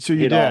So you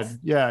hit did, off.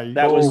 yeah. You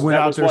That was went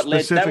out there what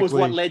led. That was what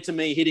specifically. led to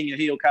me hitting a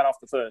heel cut off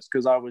the first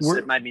because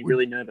it made me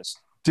really nervous.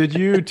 Did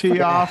you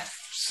tee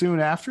off soon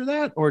after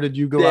that, or did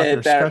you go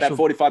out there about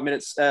 45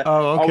 minutes? Okay.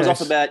 I was off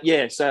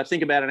so I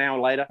think about an hour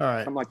later, all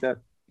right, something like that.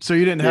 So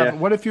you didn't have.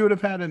 What if you would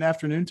have had an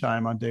afternoon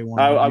time on day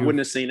one? I wouldn't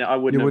have seen it. You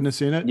wouldn't have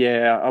seen it.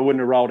 Yeah, I wouldn't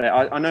have rolled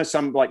out. I know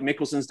some like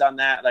Mickelson's done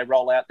that. They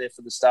roll out there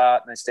for the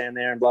start and they stand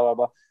there and blah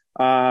blah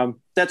blah.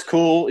 That's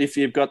cool if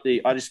you've got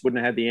the. I just wouldn't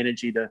have had the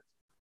energy to.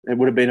 It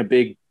would have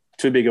been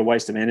too big a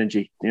waste of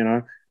energy,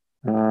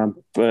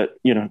 But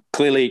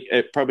clearly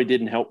it probably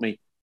didn't help me.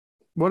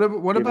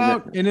 What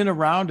about in and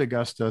around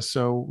Augusta?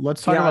 So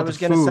let's talk about the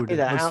food.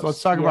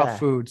 Let's talk about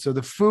food. So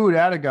the food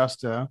at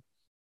Augusta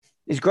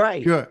is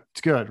great. Good.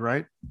 It's good,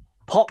 right?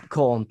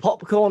 Popcorn.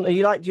 Do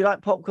you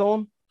like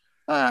popcorn?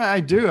 I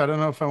do. I don't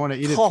know if I want to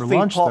eat Toffee it for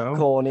lunch,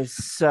 popcorn is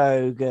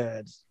so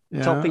good.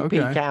 Yeah, Toffee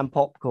pecan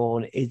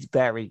popcorn is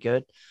very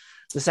good.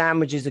 The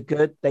sandwiches are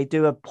good. They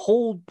do a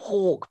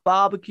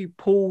barbecue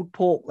pulled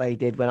pork they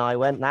did when I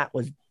went. That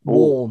was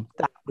warm.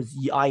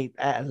 I ate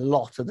a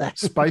lot of that.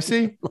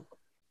 Spicy?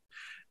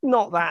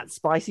 Not that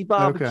spicy.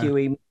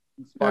 Barbecue-y.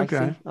 Spicy.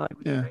 Okay.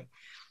 Yeah.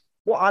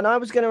 Well, and I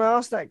was going to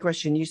ask that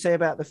question you say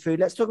about the food.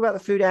 Let's talk about the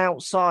food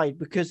outside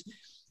because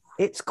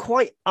it's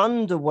quite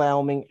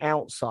underwhelming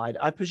outside.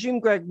 I presume,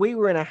 Greg, we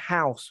were in a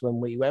house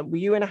when we went. Were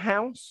you in a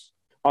house?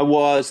 I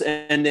was,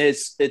 and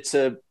it's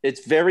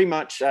very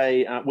much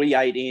we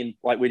ate in,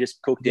 like we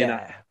just cooked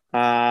dinner,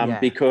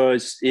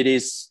 because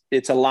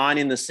it's a line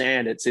in the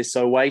sand. It's this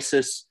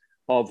oasis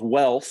of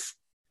wealth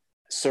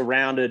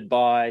surrounded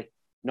by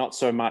not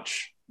so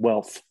much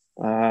wealth.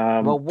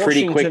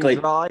 Pretty quickly.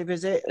 Drive,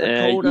 is it?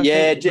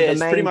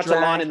 It's pretty much a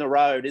line in the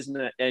road, isn't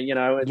it?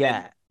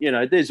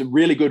 And, there's a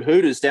really good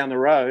Hooters down the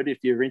road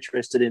if you're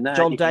interested in that.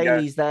 John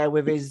Daly's there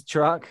with his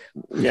truck.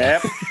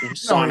 Yeah,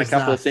 sign a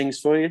couple of things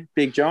for you,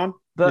 Big John.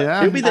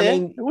 But he'll be there.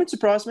 It wouldn't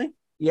surprise me.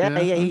 Yeah,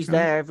 he's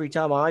there every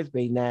time I've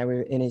been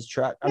there in his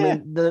truck. I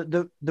mean,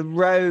 the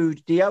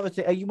road. The other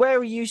thing, where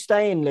are you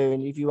staying, Lou?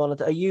 And if you wanted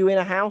to, are you in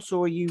a house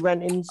or are you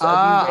renting?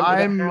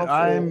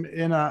 I'm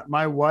in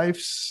my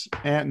wife's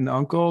aunt and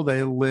uncle.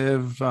 They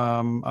live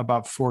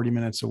about 40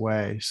 minutes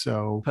away,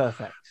 so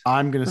perfect.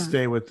 I'm going to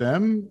stay with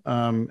them,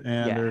 and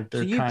they're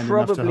kind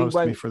enough to host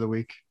me for the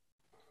week.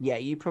 Yeah,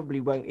 you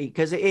probably won't eat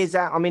because it is.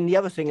 I mean, the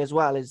other thing as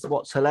well is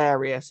what's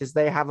hilarious is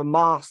they have a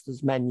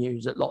master's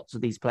menus at lots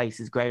of these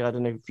places. Greg, I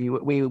don't know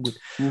if we would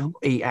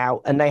eat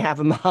out, and they have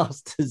a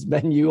master's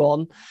menu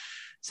on.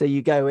 So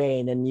you go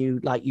in and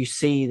you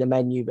see the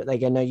menu, but they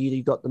go, no,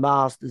 you've got the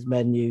master's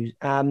menu,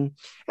 and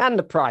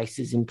the price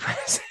is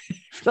impressive.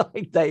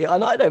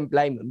 And I don't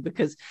blame them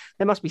because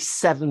there must be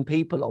 7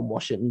 people on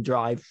Washington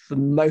Drive for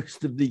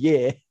most of the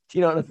year. Do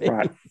you know what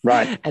I mean?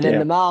 Right. And then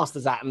the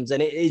Masters happens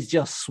and it is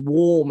just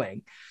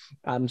swarming.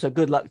 So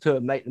good luck to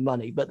them, make the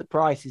money, but the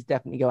prices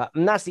definitely go up.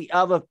 And that's the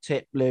other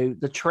tip, Lou.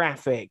 The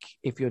traffic,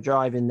 if you're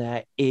driving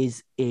there,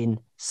 is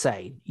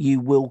insane.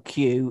 You will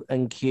queue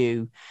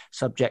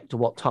subject to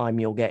what time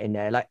you're getting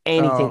there. Like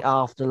anything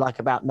after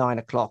about 9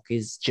 o'clock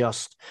is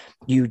just,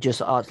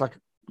 it's like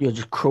you're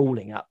just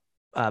crawling up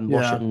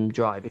Washington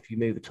Drive if you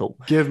move at all.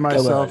 Give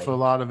myself a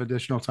lot of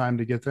additional time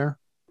to get there.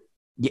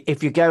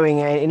 If you're going,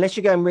 unless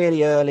you're going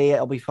really early,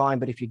 it'll be fine.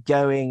 But if you're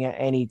going at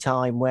any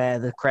time where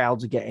the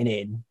crowds are getting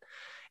in,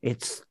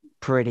 it's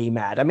pretty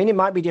mad. I mean, it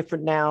might be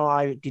different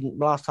now.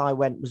 Last time I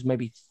went was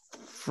maybe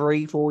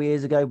 3-4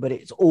 years ago, but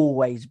it's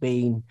always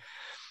been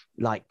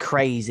like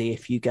crazy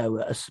if you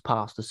go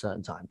past a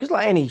certain time. Because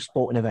like any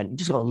sporting event, you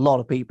just got a lot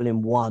of people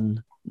in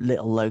one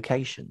little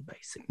location,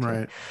 basically.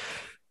 Right.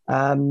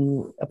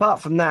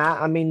 Apart from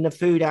that, I mean, the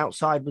food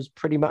outside was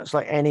pretty much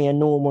like any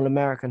normal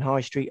American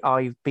high street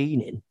I've been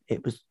in.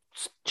 It was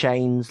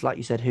chains, like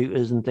you said,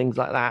 Hooters and things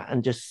like that,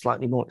 and just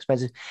slightly more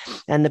expensive.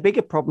 And the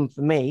bigger problem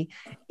for me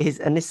is,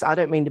 and this, I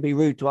don't mean to be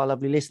rude to our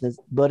lovely listeners,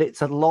 but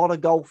it's a lot of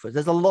golfers.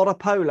 There's a lot of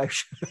polo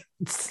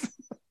shirts.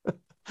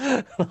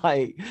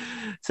 Like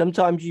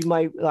sometimes you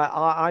might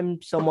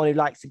I'm someone who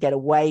likes to get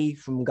away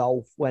from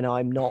golf when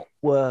I'm not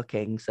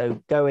working.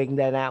 So going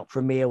then out for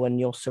a meal when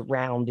you're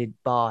surrounded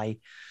by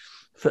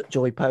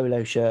FootJoy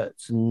polo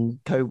shirts and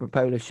Cobra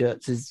polo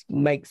shirts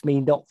makes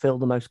me not feel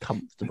the most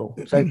comfortable.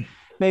 So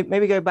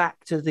maybe go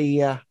back to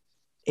the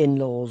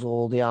in-laws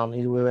or the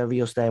aunties, wherever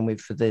you're staying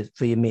with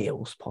for your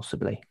meals,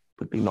 possibly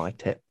would be my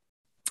tip.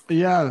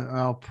 Yeah,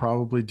 I'll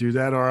probably do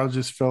that, or I'll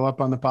just fill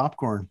up on the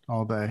popcorn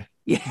all day.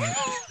 Yeah.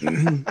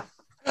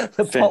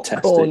 The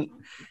popcorn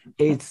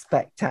is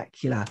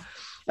spectacular.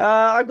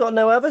 I've got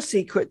no other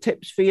secret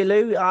tips for you,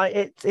 Lou.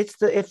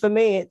 For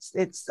me,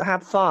 it's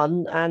have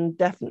fun and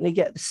definitely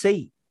get the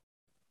seat.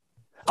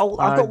 Oh,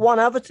 I've got one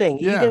other thing.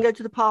 You're going to go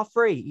to the par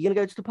 3. You're going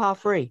to go to the par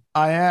 3.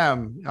 I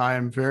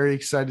am very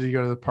excited to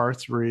go to the par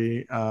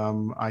 3.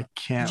 I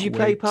can't. Did you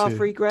play par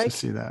 3, Greg? To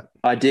see that.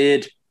 I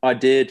did.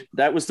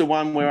 That was the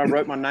one where I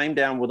wrote my name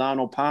down with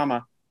Arnold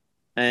Palmer,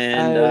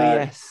 and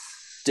yes.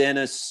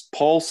 Dennis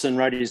Paulson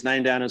wrote his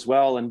name down as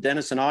well. And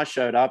Dennis and I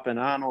showed up, and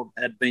Arnold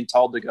had been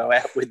told to go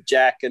out with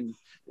Jack and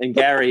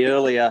Gary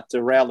earlier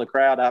to rile the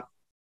crowd up.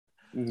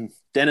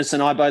 Dennis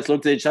and I both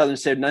looked at each other and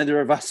said,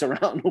 neither of us are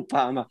Arnold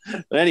Palmer.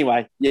 But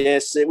anyway,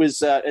 yes, it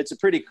was. It's a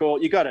pretty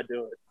cool. You got to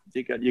do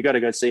it. You got to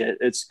go see it.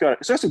 It's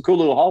got some cool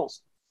little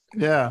holes.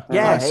 Yeah.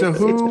 Yeah. So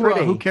it's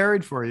pretty. who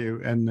carried for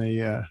you? And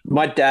the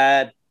my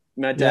dad,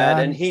 Yeah.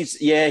 and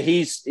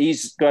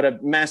he's got a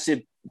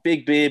massive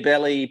big beer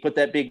belly. He put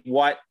that big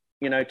white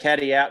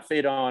caddy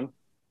outfit on,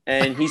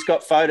 and he's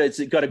got photos.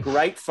 He's got a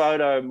great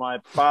photo my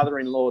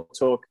father-in-law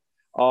took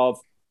of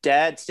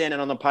Dad standing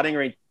on the putting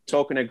green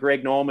talking to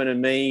Greg Norman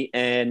and me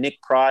and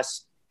Nick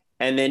Price.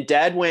 And then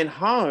Dad went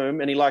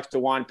home, and he likes to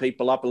wind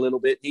people up a little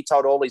bit. He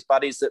told all his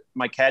buddies that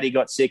my caddy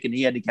got sick and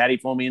he had to caddy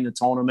for me in the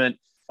tournament,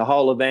 the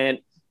whole event,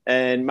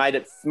 and made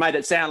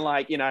it sound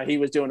like, he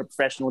was doing a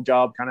professional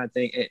job kind of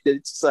thing.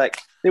 It's like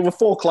there were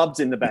 4 clubs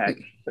in the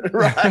bag,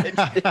 right?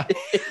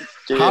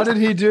 How did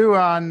he do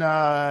on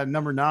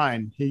number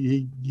 9?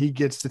 He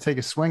gets to take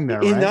a swing there,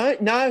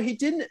 right? No, he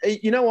didn't.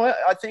 You know what?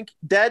 I think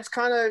Dad's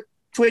kind of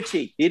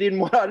twitchy. I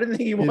didn't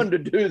think he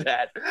wanted to do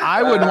that.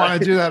 I wouldn't want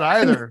to do that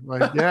either.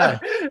 Like, yeah.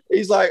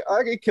 He's like,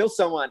 I can kill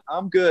someone.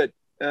 I'm good.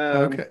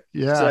 Okay.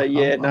 Yeah. So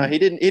he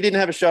didn't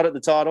have a shot at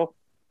the title.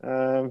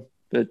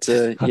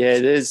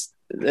 There's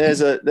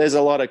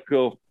a lot of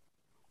cool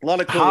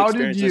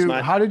experiences,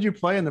 mate. How did you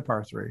play in the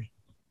par 3?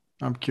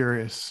 I'm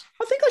curious.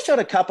 I think I shot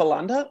a couple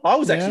under. I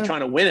was actually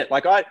trying to win it.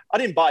 Like I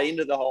didn't buy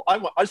into the whole. I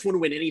just want to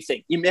win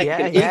anything. You make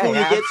you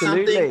get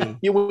something,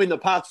 you win the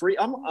par 3.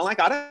 I'm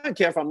like, I don't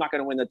care if I'm not going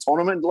to win the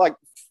tournament. Like,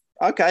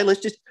 okay, let's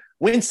just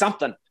win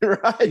something,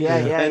 right?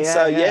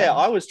 Yeah.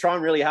 I was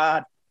trying really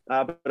hard,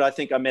 but I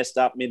think I messed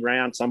up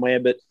mid-round somewhere.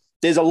 But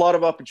there's a lot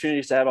of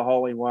opportunities to have a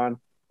hole in one.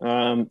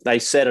 They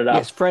set it up.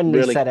 Yes, friendly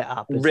really, set it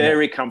up.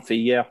 Very comfy.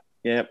 Yeah,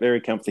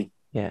 very comfy.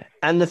 Yeah.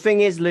 And the thing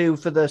is, Lou,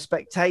 for the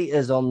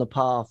spectators on the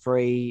par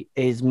 3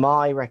 is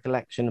my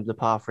recollection of the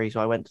par 3.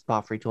 So I went to the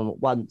par 3 tournament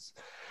once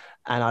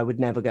and I would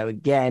never go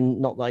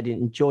again. Not that I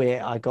didn't enjoy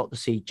it. I got to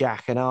see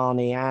Jack and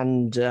Arnie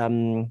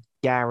and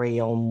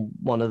Gary on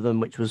one of them,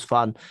 which was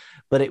fun,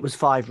 but it was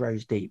 5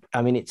 rows deep.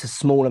 I mean, it's a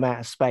small amount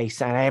of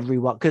space and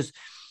everyone, because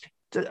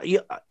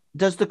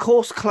does the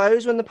course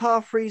close when the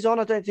par 3's on?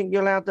 I don't think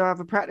you're allowed to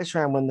have a practice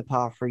round when the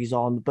par 3's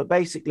on, but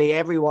basically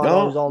everyone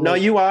goes on. No,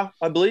 you are.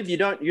 I believe you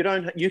don't,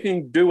 you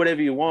can do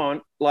whatever you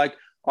want. Like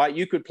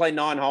you could play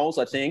 9 holes,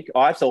 I think.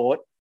 I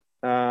thought.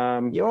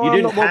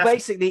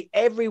 Basically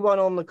everyone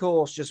on the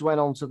course just went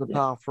on to the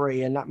par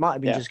 3, and that might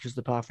have been just because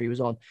the par 3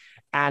 was on.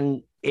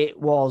 And it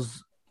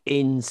was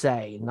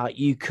insane. Like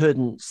you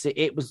couldn't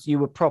see, you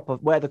were proper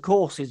where the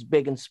course is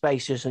big and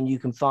spacious and you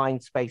can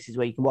find spaces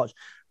where you can watch.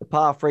 The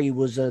par 3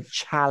 was a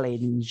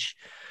challenge.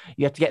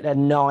 You have to get there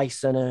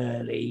nice and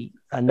early.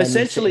 And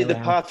essentially the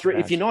par 3,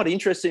 if you're not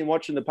interested in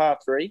watching the par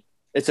 3,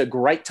 it's a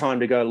great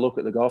time to go look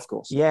at the golf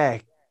course. Yeah,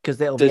 because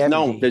there'll be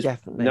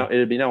definitely.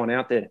 It'll be no one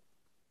out there.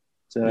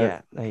 So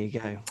yeah, there you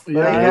go.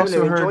 Yeah, I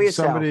also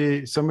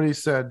heard somebody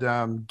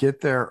said get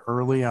there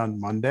early on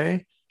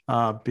Monday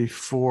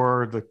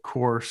before the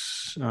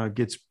course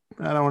gets,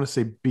 I don't want to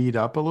say beat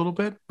up a little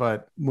bit,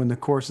 but when the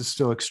course is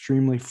still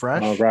extremely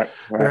fresh. Right.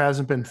 There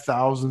hasn't been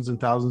thousands and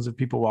thousands of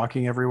people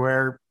walking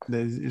everywhere.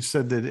 They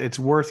said that it's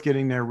worth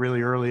getting there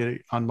really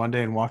early on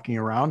Monday and walking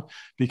around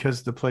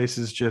because the place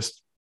is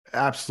just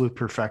absolute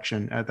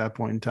perfection at that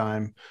point in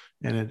time,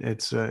 and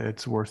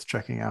it's worth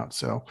checking out.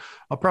 So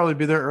I'll probably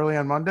be there early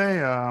on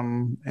Monday,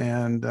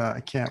 and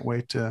I can't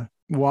wait to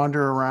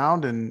wander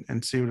around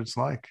and see what it's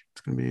like.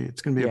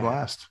 It's gonna be a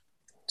blast.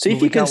 See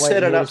if you can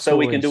set it up so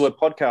we can do a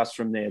podcast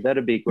from there.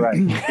 That'd be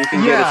great.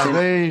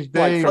 They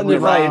from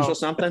your page or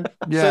something.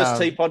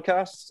 First Tee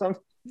podcast.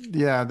 Something.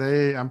 Yeah,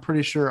 I'm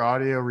pretty sure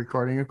audio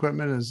recording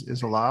equipment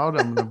is allowed.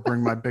 I'm going to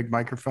bring my big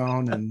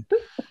microphone, and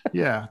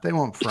they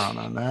won't frown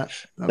on that.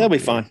 That'll be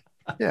fine.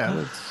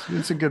 Yeah,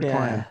 it's a good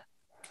plan.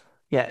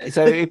 Yeah.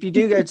 So if you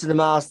do go to the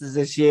Masters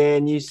this year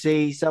and you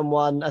see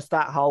a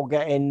stat hole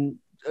getting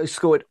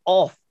scored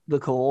off the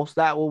course,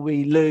 that will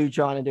be Lou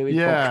trying to do his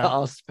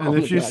podcast. And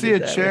if you see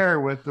a chair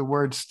with the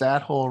word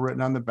stat hole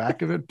written on the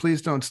back of it,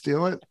 please don't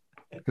steal it,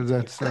 because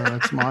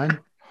that's mine.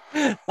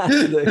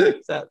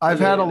 Absolutely. I've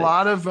had a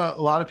lot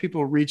of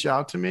people reach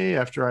out to me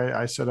after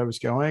I said I was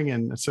going,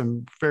 and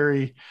some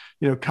very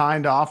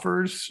kind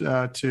offers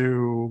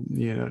to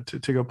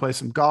go play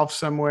some golf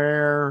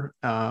somewhere,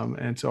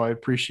 and so I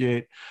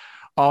appreciate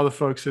all the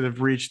folks that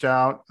have reached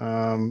out.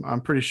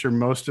 I'm pretty sure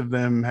most of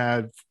them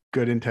had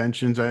good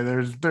intentions.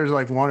 There's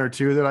like 1 or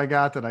 2 that I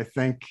got that I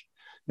think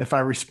if I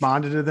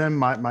responded to them,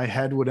 my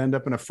head would end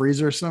up in a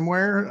freezer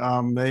somewhere.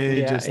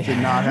 They just did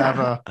not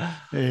have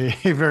a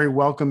very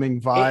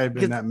welcoming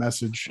vibe in that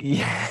message.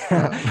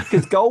 Yeah,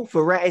 because golf,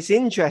 it's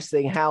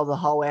interesting how the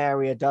whole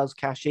area does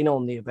cash in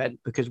on the event,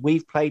 because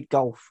we've played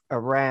golf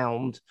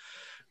around,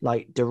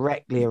 like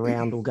directly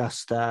around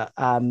Augusta,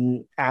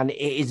 and it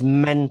is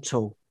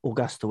mental.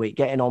 Augusta week,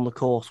 getting on the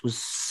course was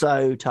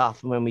so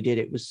tough, and when we did,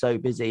 it was so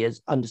busy, as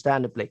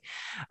understandably,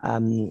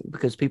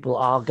 because people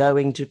are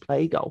going to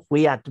play golf.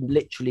 We had to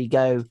literally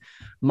go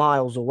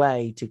miles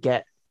away to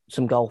get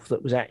some golf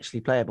that was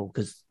actually playable,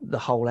 because the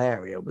whole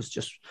area was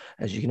just,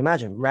 as you can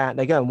imagine,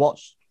 they go and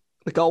watch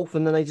the golf,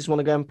 and then they just want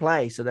to go and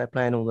play. So they're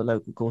playing all the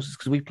local courses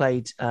because we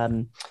played.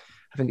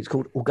 I think it's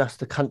called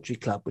Augusta Country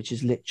Club, which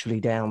is literally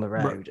down the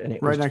road, and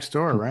it right was next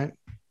door, right?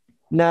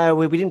 No,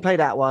 we didn't play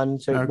that one,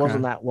 so Okay. it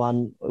wasn't that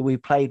one. We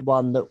played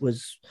one that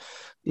was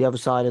the other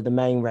side of the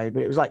main road,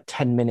 but it was like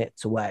 10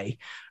 minutes away.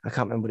 I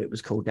can't remember what it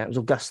was called now. It was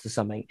Augusta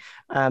something.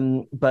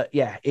 But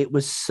yeah, it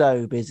was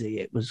so busy.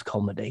 It was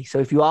comedy. So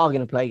if you are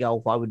going to play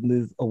golf, I would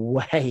move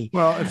away.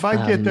 Well, if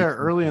I get there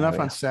early enough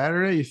on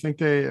Saturday, you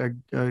think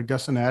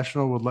Augusta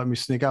National would let me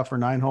sneak out for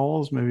 9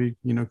 holes? Maybe,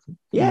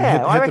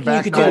 Yeah, I reckon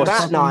you could do the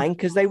bat something? 9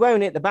 because they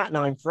won't hit the bat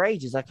 9 for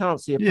ages. I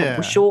can't see a problem.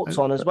 With shorts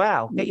on as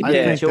well. Get your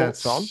big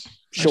shorts on.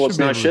 Shorts,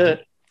 no shirt.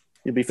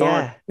 You'll be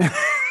fine.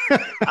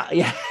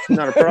 Yeah.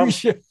 Not a problem.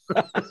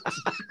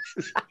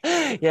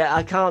 Yeah,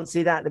 I can't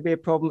see that to be a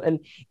problem. And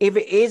if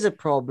it is a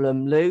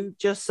problem, Lou,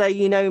 just say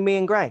me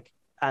and Greg,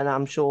 and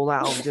I'm sure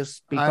that'll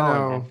just be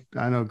fine.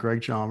 I know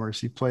Greg Chalmers.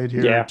 He played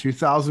here in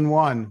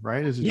 2001.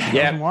 Right? Is it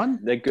 2001?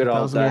 They're good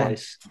old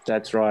days.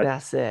 That's right.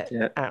 That's it.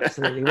 Yeah.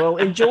 Absolutely. Well,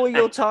 enjoy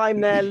your time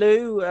there,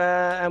 Lou.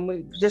 And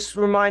we just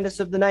remind us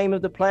of the name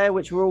of the player,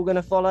 which we're all going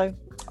to follow.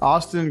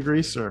 Austin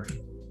Greaser.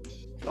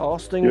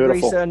 Austin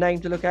Greaser, a name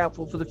to look out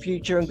for the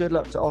future, and good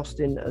luck to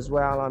Austin as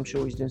well. I'm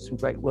sure he's doing some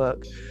great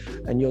work,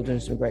 and you're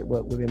doing some great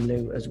work with him,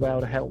 Lou, as well,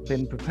 to help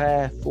him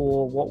prepare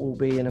for what will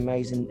be an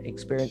amazing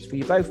experience for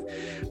you both.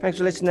 Thanks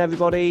for listening,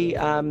 everybody.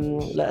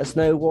 Let us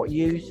know what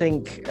you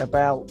think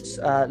about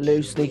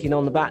Lou sneaking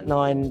on the bat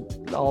 9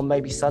 on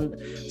maybe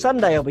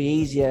Sunday. Will be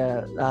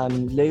easier,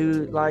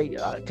 Lou,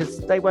 because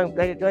they won't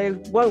hit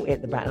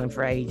the bat 9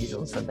 for ages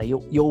on Sunday.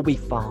 You'll be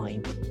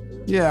fine.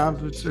 Yeah,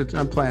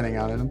 I'm planning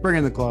on it. I'm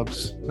bringing the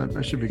clubs.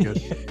 That should be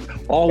good.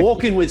 I'll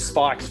walk in with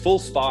spikes, full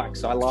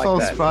spikes. I like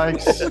that. Full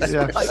spikes.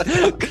 Yeah.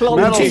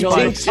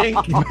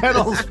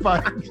 Metal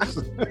spikes.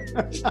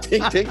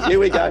 Tink, tink. Here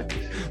we go.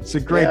 It's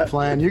a great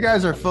plan. You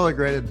guys are full of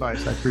great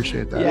advice. I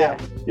appreciate that. Yeah.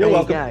 You're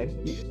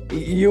welcome.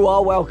 You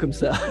are welcome,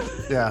 sir.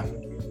 Yeah.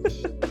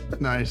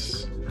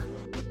 Nice.